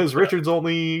because Richard's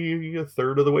only a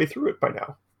third of the way through it by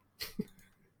now.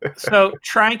 So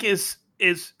Trank is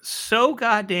so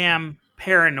goddamn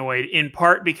paranoid, in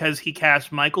part because he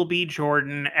cast Michael B.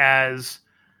 Jordan as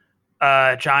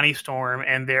Johnny Storm,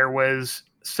 and there was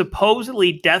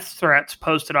supposedly death threats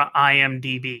posted on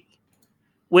IMDb.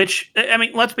 Which, I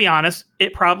mean, let's be honest,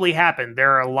 it probably happened.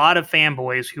 There are a lot of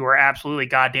fanboys who are absolutely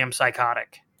goddamn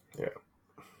psychotic. Yeah.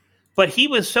 But he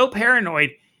was so paranoid,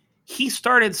 he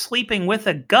started sleeping with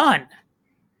a gun.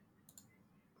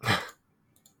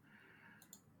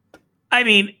 I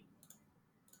mean,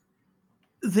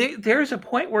 there's a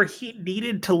point where he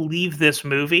needed to leave this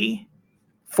movie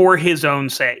for his own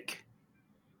sake.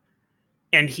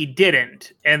 And he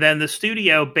didn't. And then the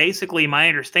studio, basically, my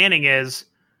understanding is,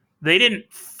 they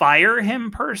didn't fire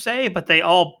him per se, but they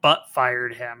all but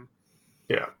fired him.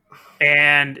 Yeah.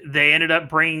 And they ended up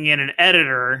bringing in an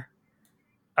editor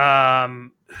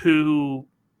who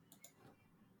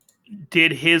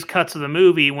did his cuts of the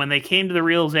movie. When they came to the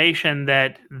realization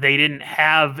that they didn't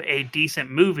have a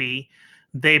decent movie,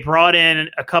 they brought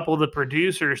in a couple of the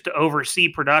producers to oversee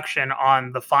production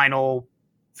on the final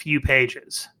few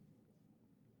pages.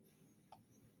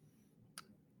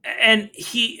 And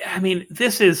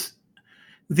this is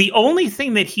the only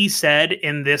thing that he said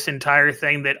in this entire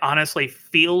thing that honestly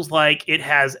feels like it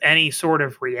has any sort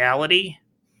of reality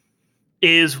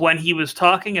is when he was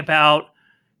talking about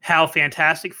how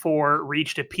Fantastic Four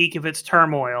reached a peak of its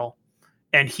turmoil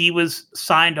and he was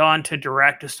signed on to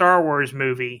direct a Star Wars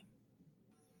movie.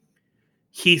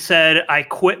 He said, "I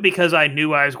quit because I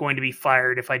knew I was going to be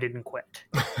fired if I didn't quit."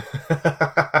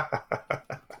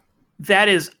 That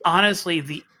is honestly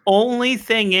the only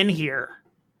thing in here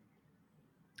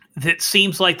that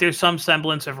seems like there's some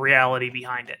semblance of reality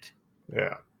behind it.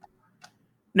 Yeah.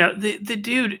 No, the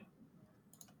dude,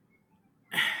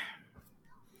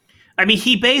 I mean,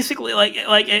 he basically,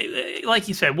 like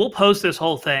you said, we'll post this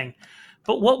whole thing.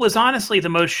 But what was honestly the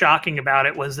most shocking about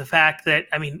it was the fact that,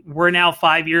 I mean, we're now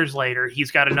 5 years later. He's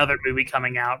got another movie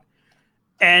coming out.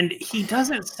 And he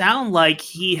doesn't sound like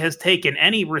he has taken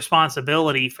any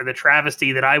responsibility for the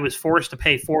travesty that I was forced to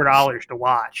pay $4 to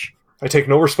watch. I take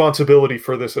no responsibility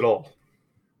for this at all.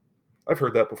 I've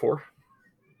heard that before.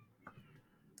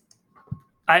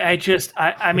 I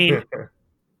mean,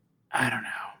 I don't know.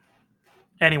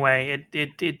 Anyway,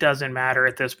 it doesn't matter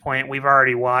at this point. We've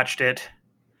already watched it.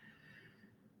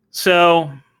 So,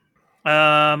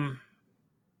 God,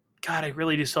 I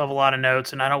really do still have a lot of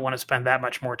notes, and I don't want to spend that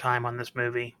much more time on this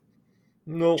movie.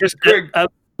 No, just Greg. I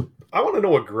want to know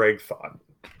what Greg thought.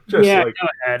 Just go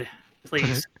ahead,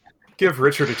 please. Give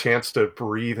Richard a chance to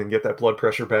breathe and get that blood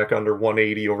pressure back under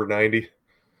 180/90.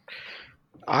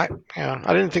 I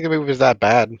didn't think the movie was that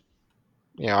bad.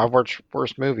 I've watched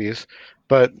worse movies,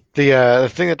 but the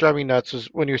thing that drove me nuts was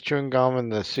when he was chewing gum in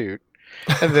the suit,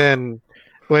 and then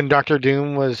when Dr.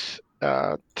 Doom was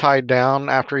tied down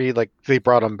after they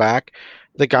brought him back,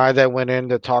 the guy that went in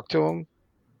to talk to him,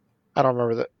 I don't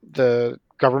remember the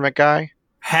government guy,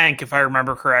 Hank, if I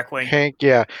remember correctly. Hank,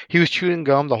 yeah, he was chewing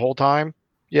gum the whole time.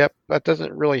 Yep, that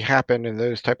doesn't really happen in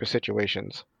those type of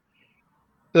situations.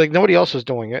 Nobody else was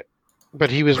doing it. but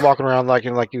he was walking around like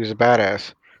he was a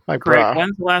badass. Like, Greg, bruh.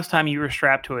 when's the last time you were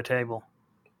strapped to a table?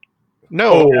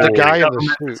 No, Oh. the guy in the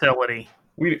Government suit. facility.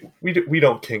 We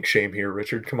don't kink shame here,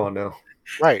 Richard. Come on now.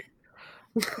 Right.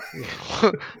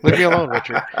 Leave me alone,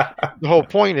 Richard. The whole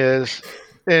point is,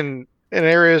 in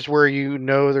areas where you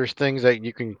know there's things that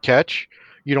you can catch,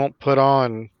 you don't put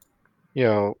on,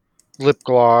 lip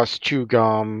gloss, chew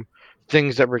gum,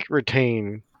 things that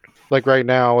retain. Like right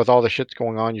now, with all the shit's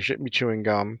going on, you shouldn't be chewing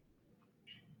gum,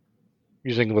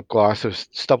 using lip gloss, so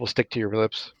stuff will stick to your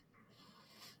lips.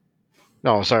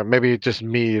 No, sorry, maybe it's just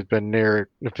me has been near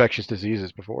infectious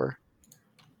diseases before.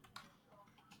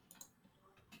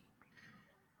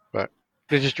 But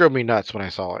it just drove me nuts when I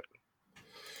saw it.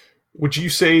 Would you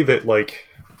say that, like,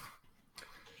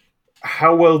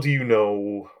 how well do you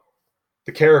know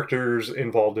the characters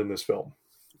involved in this film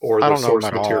or I the don't know source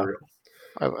them at material?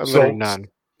 I literally none.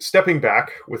 Stepping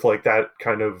back with like that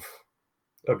kind of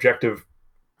objective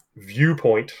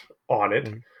viewpoint on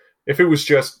it, if it was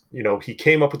just, he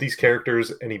came up with these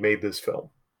characters and he made this film,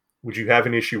 would you have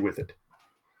an issue with it?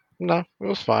 No, it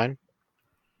was fine.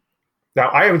 Now,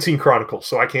 I haven't seen Chronicles,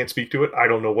 so I can't speak to it. I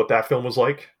don't know what that film was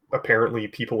like. Apparently,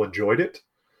 people enjoyed it.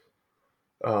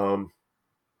 But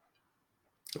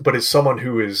as someone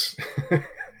who is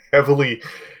heavily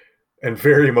and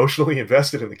very emotionally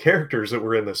invested in the characters that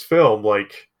were in this film,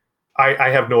 like, I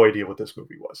have no idea what this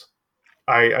movie was.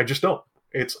 I just don't.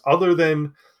 It's other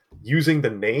than using the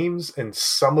names and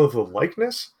some of the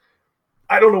likeness,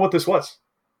 I don't know what this was.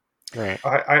 Right.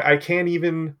 I can't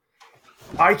even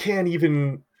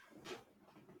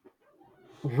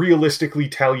realistically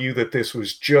tell you that this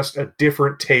was just a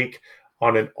different take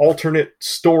on an alternate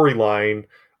storyline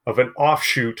of an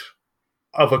offshoot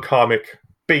of a comic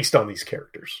based on these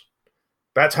characters.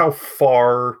 That's how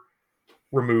far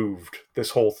removed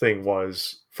this whole thing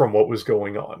was from what was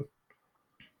going on.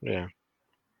 Yeah.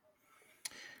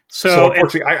 So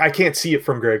unfortunately, I can't see it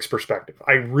from Greg's perspective.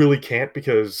 I really can't,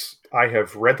 because I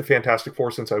have read the Fantastic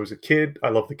Four since I was a kid. I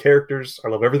love the characters. I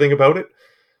love everything about it.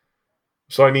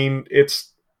 So, I mean,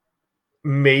 it's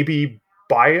maybe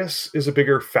bias is a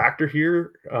bigger factor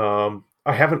here.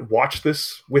 I haven't watched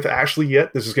this with Ashley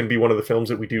yet. This is going to be one of the films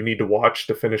that we do need to watch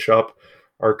to finish up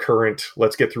our current,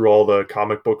 let's get through all the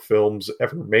comic book films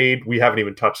ever made. We haven't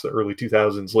even touched the early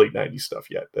 2000s, late 90s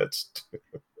stuff yet. That's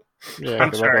Yeah,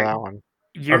 I'm sorry. that one.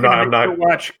 You're going to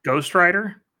watch Ghost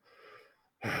Rider?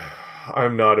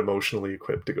 I'm not emotionally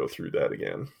equipped to go through that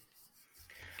again.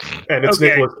 And it's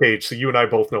Nicolas Cage, so you and I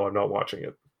both know I'm not watching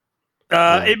it.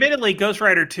 Admittedly, Ghost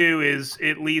Rider 2 is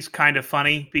at least kind of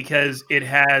funny because it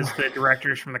has the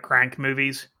directors from the Crank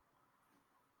movies.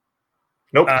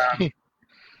 Nope.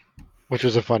 Which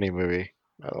was a funny movie.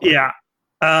 Yeah.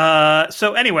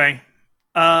 So anyway,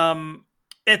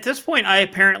 at this point, I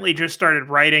apparently just started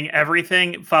writing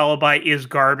everything, followed by "is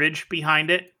garbage" behind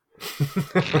it.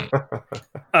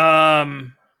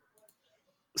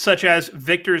 Such as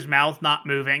Victor's mouth not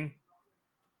moving.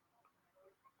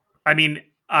 I mean,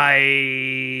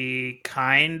 I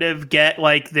kind of get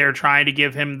like they're trying to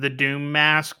give him the Doom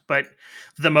mask, but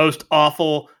the most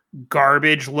awful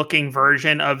garbage looking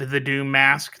version of the Doom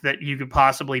mask that you could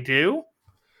possibly do.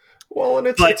 Well, and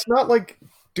it's not like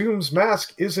Doom's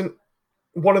mask isn't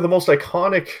one of the most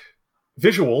iconic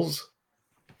visuals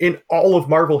in all of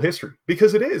Marvel history,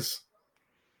 because it is.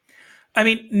 I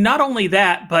mean, not only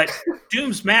that, but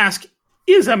Doom's mask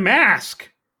is a mask.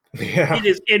 Yeah. It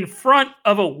is in front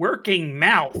of a working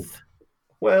mouth.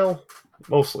 Well,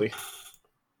 mostly.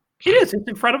 It is. It's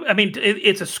in front of... I mean,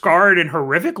 it's a scarred and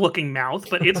horrific-looking mouth,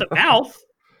 but it's a mouth.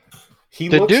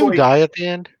 Did Doom die at the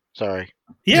end? Sorry.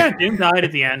 Yeah, Doom died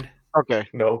at the end. Okay.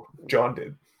 No, John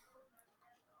did.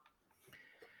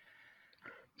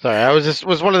 Sorry, I was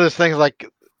one of those things, like,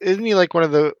 isn't he like one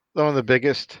of the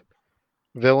biggest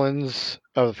villains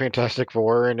of the Fantastic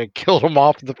Four, and it killed him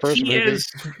off in the first movie? He's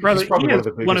probably one of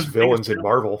the biggest villains in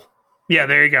Marvel. Yeah,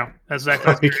 there you go. That's exactly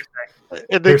what I was saying.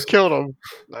 And they killed him.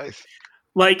 Nice.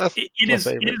 Like, it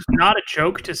is not a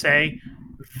joke to say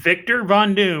Victor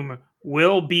Von Doom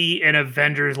will be an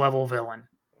Avengers level villain.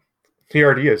 He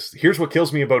already is. Here's what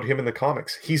kills me about him in the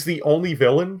comics. He's the only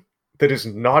villain that is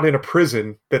not in a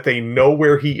prison that they know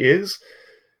where he is,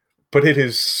 but it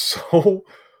is so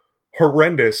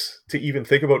horrendous to even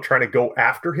think about trying to go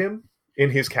after him in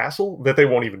his castle that they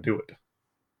won't even do it.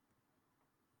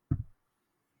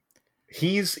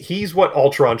 He's what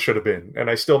Ultron should have been, and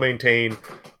I still maintain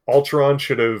Ultron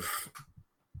should have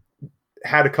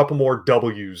had a couple more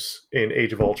W's in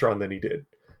Age of Ultron than he did,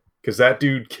 because that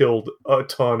dude killed a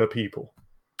ton of people.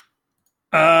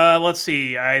 Let's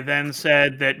see. I then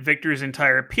said that Victor's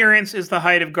entire appearance is the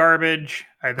height of garbage.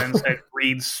 I then said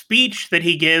Reed's speech that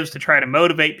he gives to try to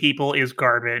motivate people is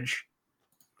garbage.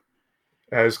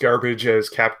 As garbage as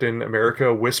Captain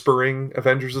America whispering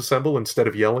Avengers Assemble instead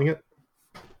of yelling it?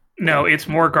 No, it's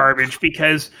more garbage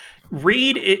because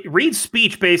Reed's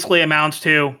speech basically amounts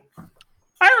to,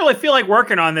 I don't really feel like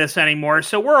working on this anymore,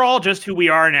 so we're all just who we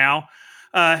are now.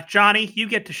 Johnny, you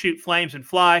get to shoot flames and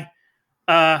fly.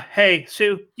 Hey,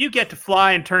 Sue, you get to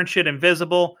fly and turn shit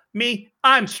invisible. Me,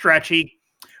 I'm stretchy.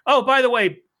 Oh, by the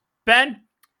way, Ben,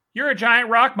 you're a giant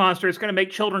rock monster. It's going to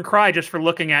make children cry just for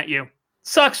looking at you.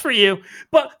 Sucks for you,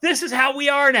 but this is how we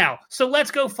are now. So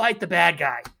let's go fight the bad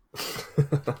guy.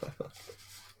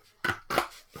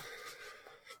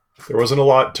 There wasn't a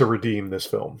lot to redeem this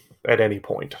film at any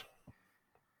point.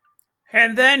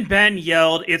 And then Ben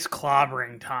yelled, "It's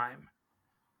clobbering time."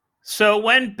 So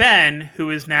when Ben, who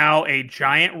is now a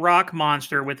giant rock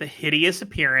monster with a hideous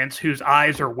appearance, whose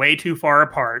eyes are way too far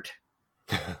apart.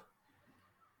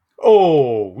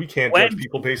 Oh, we can't judge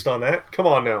people based on that. Come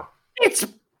on now.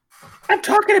 I'm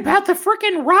talking about the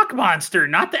freaking rock monster,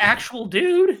 not the actual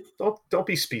dude. Don't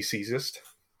be speciesist.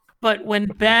 But when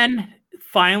Ben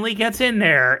finally gets in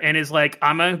there and is like,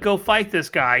 I'm going to go fight this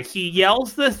guy, he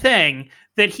yells the thing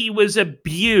that he was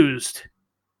abused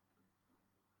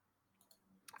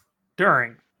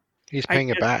during. He's paying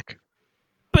it back.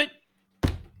 But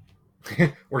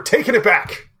we're taking it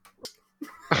back.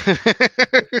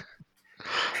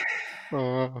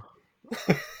 We're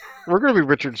going to be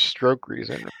Richard Stroke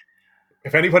reason.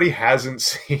 If anybody hasn't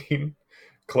seen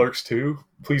Clerks 2,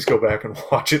 please go back and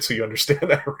watch it so you understand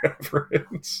that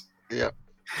reference. Yeah.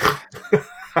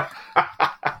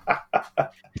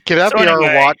 Can that be our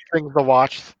watch thing to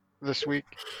watch this week?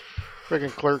 Freaking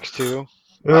Clerks 2.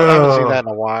 I haven't seen that in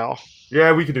a while.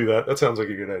 Yeah, we could do that. That sounds like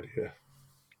a good idea.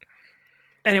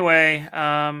 Anyway,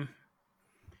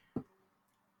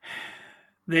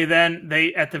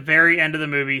 they at the very end of the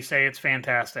movie say it's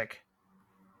fantastic.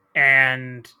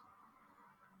 And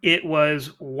it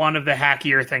was one of the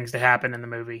hackier things to happen in the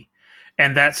movie.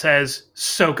 And that says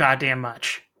so goddamn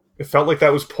much. It felt like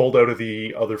that was pulled out of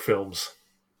the other films.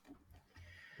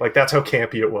 Like, that's how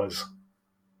campy it was.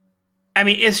 I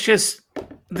mean, it's just,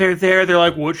 they're there, they're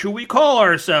like, what should we call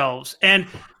ourselves? And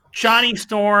Johnny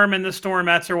Storm and the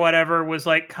Stormettes or whatever was,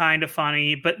 like, kind of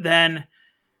funny. But then,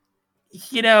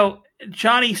 you know,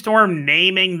 Johnny Storm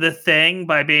naming the thing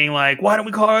by being like, why don't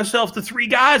we call ourselves the Three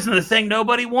Guys and the Thing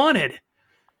nobody wanted?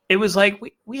 It was like,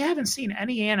 we haven't seen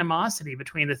any animosity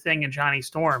between the Thing and Johnny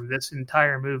Storm this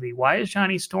entire movie. Why is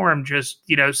Johnny Storm just,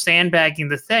 you know, sandbagging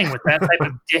the Thing with that type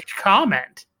of dick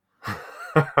comment?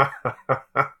 But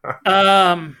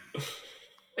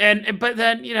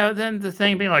then, you know, then the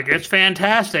Thing being like, it's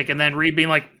fantastic. And then Reed being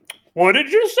like, what did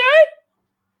you say?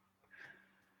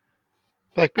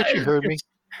 Like, but you heard me.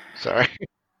 Sorry.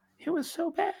 It was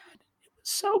so bad. It was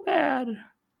so bad.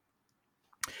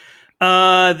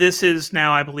 This is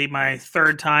now, I believe, my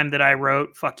third time that I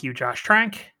wrote "Fuck you, Josh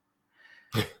Trank."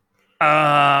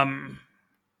 And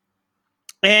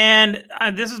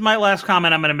this is my last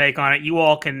comment I'm going to make on it. You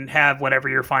all can have whatever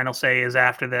your final say is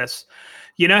after this.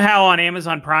 You know how on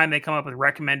Amazon Prime they come up with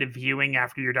recommended viewing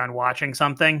after you're done watching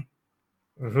something?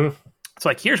 Mm-hmm. It's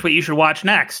like, here's what you should watch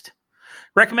next.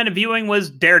 Recommended viewing was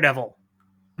Daredevil.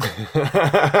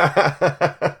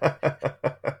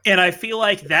 And I feel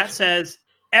like that says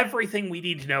everything we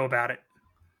need to know about it.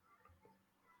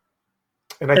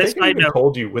 And I think I even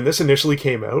told you when this initially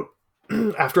came out,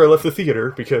 after I left the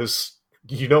theater, because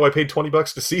you know I paid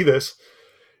 $20 to see this.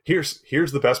 Here's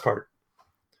the best part.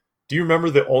 Do you remember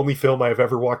the only film I've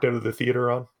ever walked out of the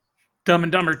theater on? Dumb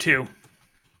and Dumber 2.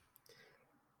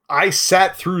 I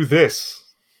sat through this.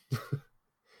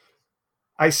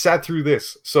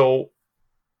 So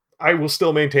I will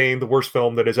still maintain the worst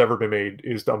film that has ever been made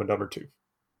is Dumb and Dumber 2.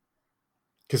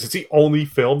 Because it's the only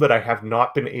film that I have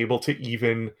not been able to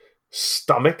even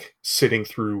stomach sitting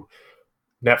through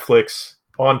Netflix,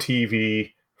 on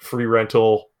TV, free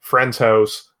rental, friend's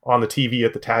house, on the TV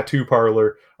at the tattoo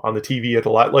parlor, on the TV at the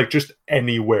like just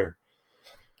anywhere.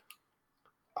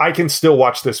 I can still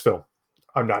watch this film.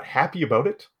 I'm not happy about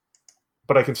it,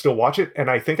 but I can still watch it. And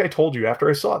I think I told you after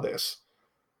I saw this,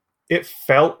 it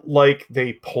felt like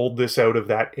they pulled this out of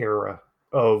that era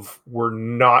of we're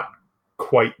not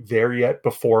quite there yet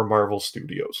before Marvel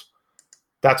Studios.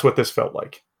 That's what this felt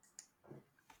like.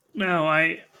 No,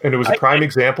 and it was a prime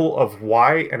example of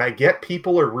why, and I get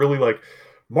people are really like,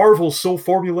 Marvel's so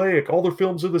formulaic, all their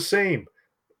films are the same.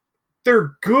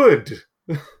 They're good.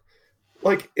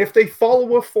 Like, if they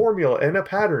follow a formula and a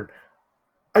pattern,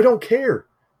 I don't care.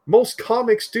 Most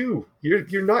comics do.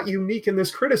 You're not unique in this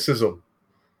criticism.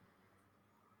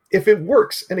 If it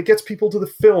works and it gets people to the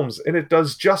films and it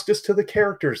does justice to the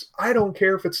characters, I don't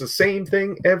care if it's the same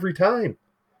thing every time.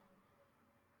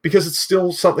 Because it's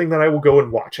still something that I will go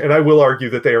and watch. And I will argue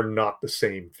that they are not the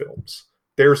same films.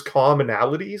 There's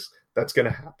commonalities. That's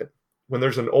going to happen. When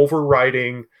there's an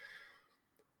overriding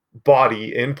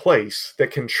body in place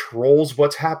that controls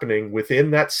what's happening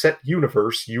within that set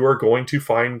universe, you are going to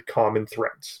find common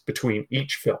threads between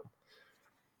each film.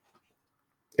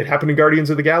 It happened in Guardians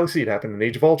of the Galaxy. It happened in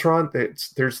Age of Ultron.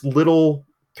 There's little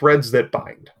threads that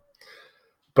bind.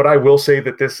 But I will say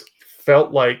that this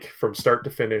felt like, from start to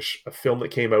finish, a film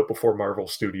that came out before Marvel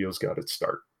Studios got its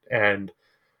start. And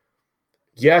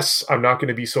yes, I'm not going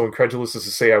to be so incredulous as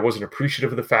to say I wasn't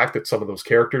appreciative of the fact that some of those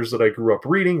characters that I grew up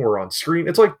reading were on screen.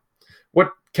 It's like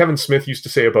what Kevin Smith used to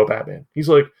say about Batman. He's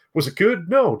like, was it good?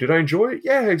 No. Did I enjoy it?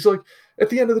 Yeah. He's like, at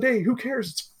the end of the day, who cares?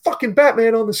 It's fucking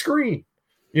Batman on the screen.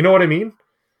 You know what I mean?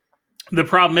 The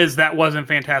problem is that wasn't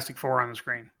Fantastic Four on the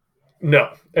screen.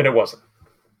 No, and it wasn't.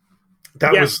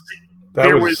 That was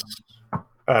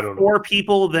I don't know. 4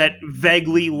 people that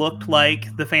vaguely looked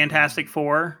like the Fantastic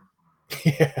Four.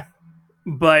 Yeah.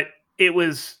 But it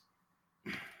was...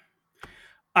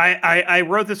 I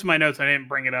wrote this in my notes. I didn't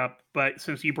bring it up, but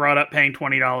since you brought up paying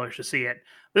 $20 to see it,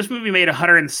 this movie made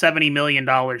 $170 million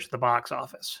at the box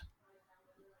office.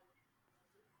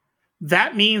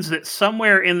 That means that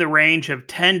somewhere in the range of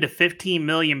 10 to 15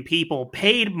 million people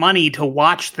paid money to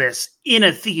watch this in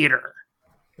a theater.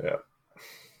 Yeah.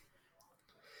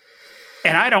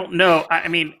 And I don't know. I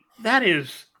mean, that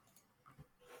is...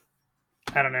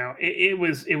 I don't know. It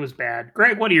was bad.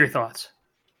 Greg, what are your thoughts?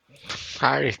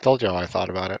 I already told you how I thought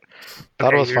about it.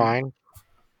 Thought it was fine.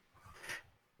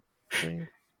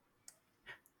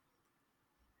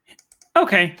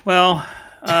 Okay, well,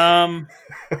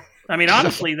 I mean,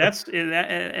 honestly, that's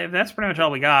pretty much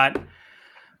all we got.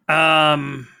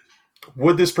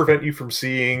 Would this prevent you from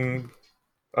seeing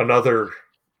another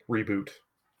reboot?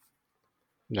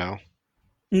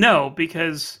 No,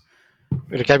 because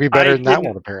it can be better than that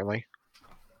one, apparently.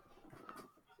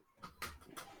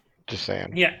 Just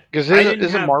saying. Yeah, because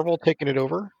isn't Marvel taking it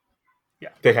over? Yeah,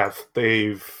 they have.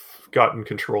 They've gotten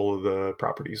control of the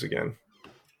properties again.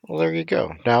 Well, there you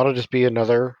go. Now it'll just be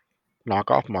another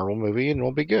knockoff Marvel movie, and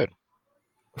it'll be good.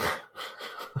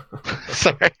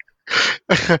 Sorry,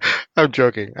 I'm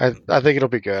joking. I think it'll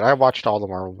be good. I watched all the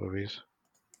Marvel movies.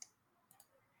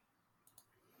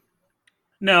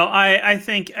 No, I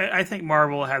think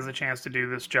Marvel has a chance to do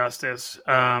this justice.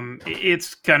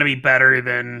 It's going to be better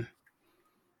than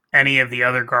any of the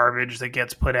other garbage that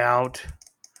gets put out.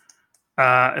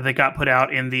 That got put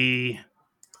out in the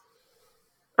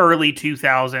early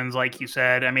 2000s, like you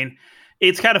said. I mean,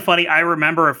 it's kind of funny. I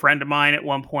remember a friend of mine at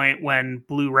one point when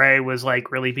Blu-ray was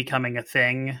like really becoming a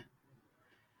thing.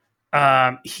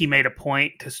 He made a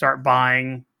point to start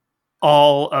buying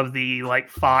all of the like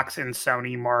Fox and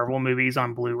Sony Marvel movies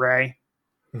on Blu-ray.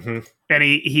 Mm-hmm. And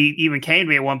he even came to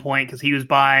me at one point because he was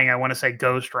buying, I want to say,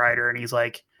 Ghost Rider, and he's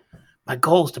like, my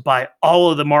goal is to buy all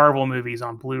of the Marvel movies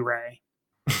on Blu-ray.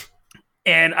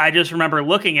 And I just remember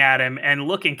looking at him and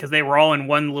looking because they were all in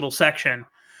one little section.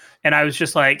 And I was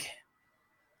just like,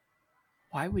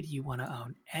 why would you want to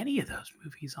own any of those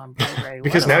movies on Blu-ray?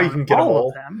 Because now you can get them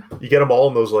all. You get them all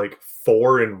in those like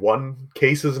 4-in-1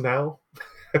 cases now.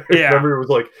 Yeah. Remember, it was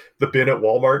like the bin at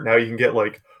Walmart. Now you can get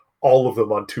like all of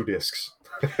them on 2 discs.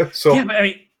 So yeah, but I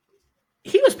mean,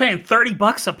 he was paying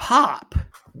 $30 a pop.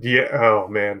 Yeah. Oh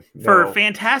man. For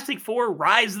Fantastic Four: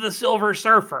 Rise of the Silver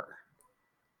Surfer.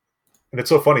 And it's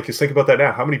so funny because think about that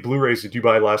now. How many Blu-rays did you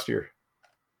buy last year?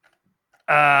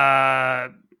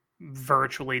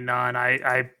 Virtually none.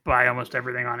 I buy almost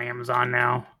everything on Amazon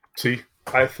now. See,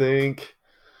 I think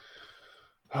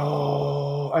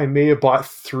I may have bought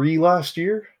 3 last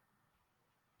year.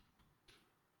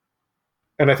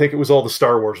 And I think it was all the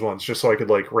Star Wars ones, just so I could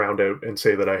like round out and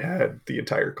say that I had the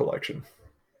entire collection.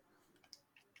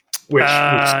 Which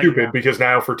was stupid because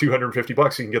now for $250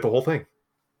 you can get the whole thing.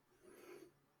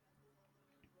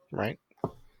 Right.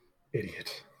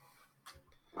 Idiot.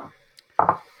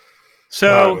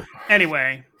 So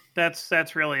anyway,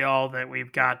 that's really all that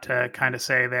we've got to kind of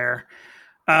say there.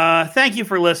 Thank you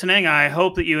for listening. I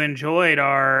hope that you enjoyed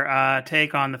our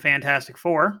take on the Fantastic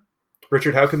Four.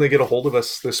 Richard, how can they get a hold of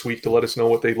us this week to let us know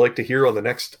what they'd like to hear on the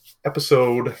next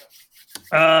episode?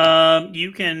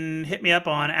 You can hit me up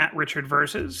on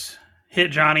 @RichardVersus.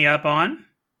 Hit Johnny up on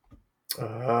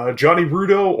Johnny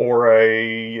Rudo, or I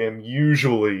am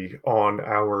usually on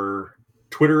our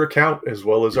Twitter account as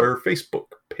well as our Facebook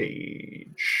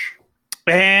page.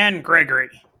 And Gregory.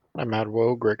 I'm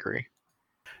Adwo Gregory.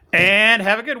 And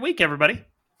have a good week, everybody.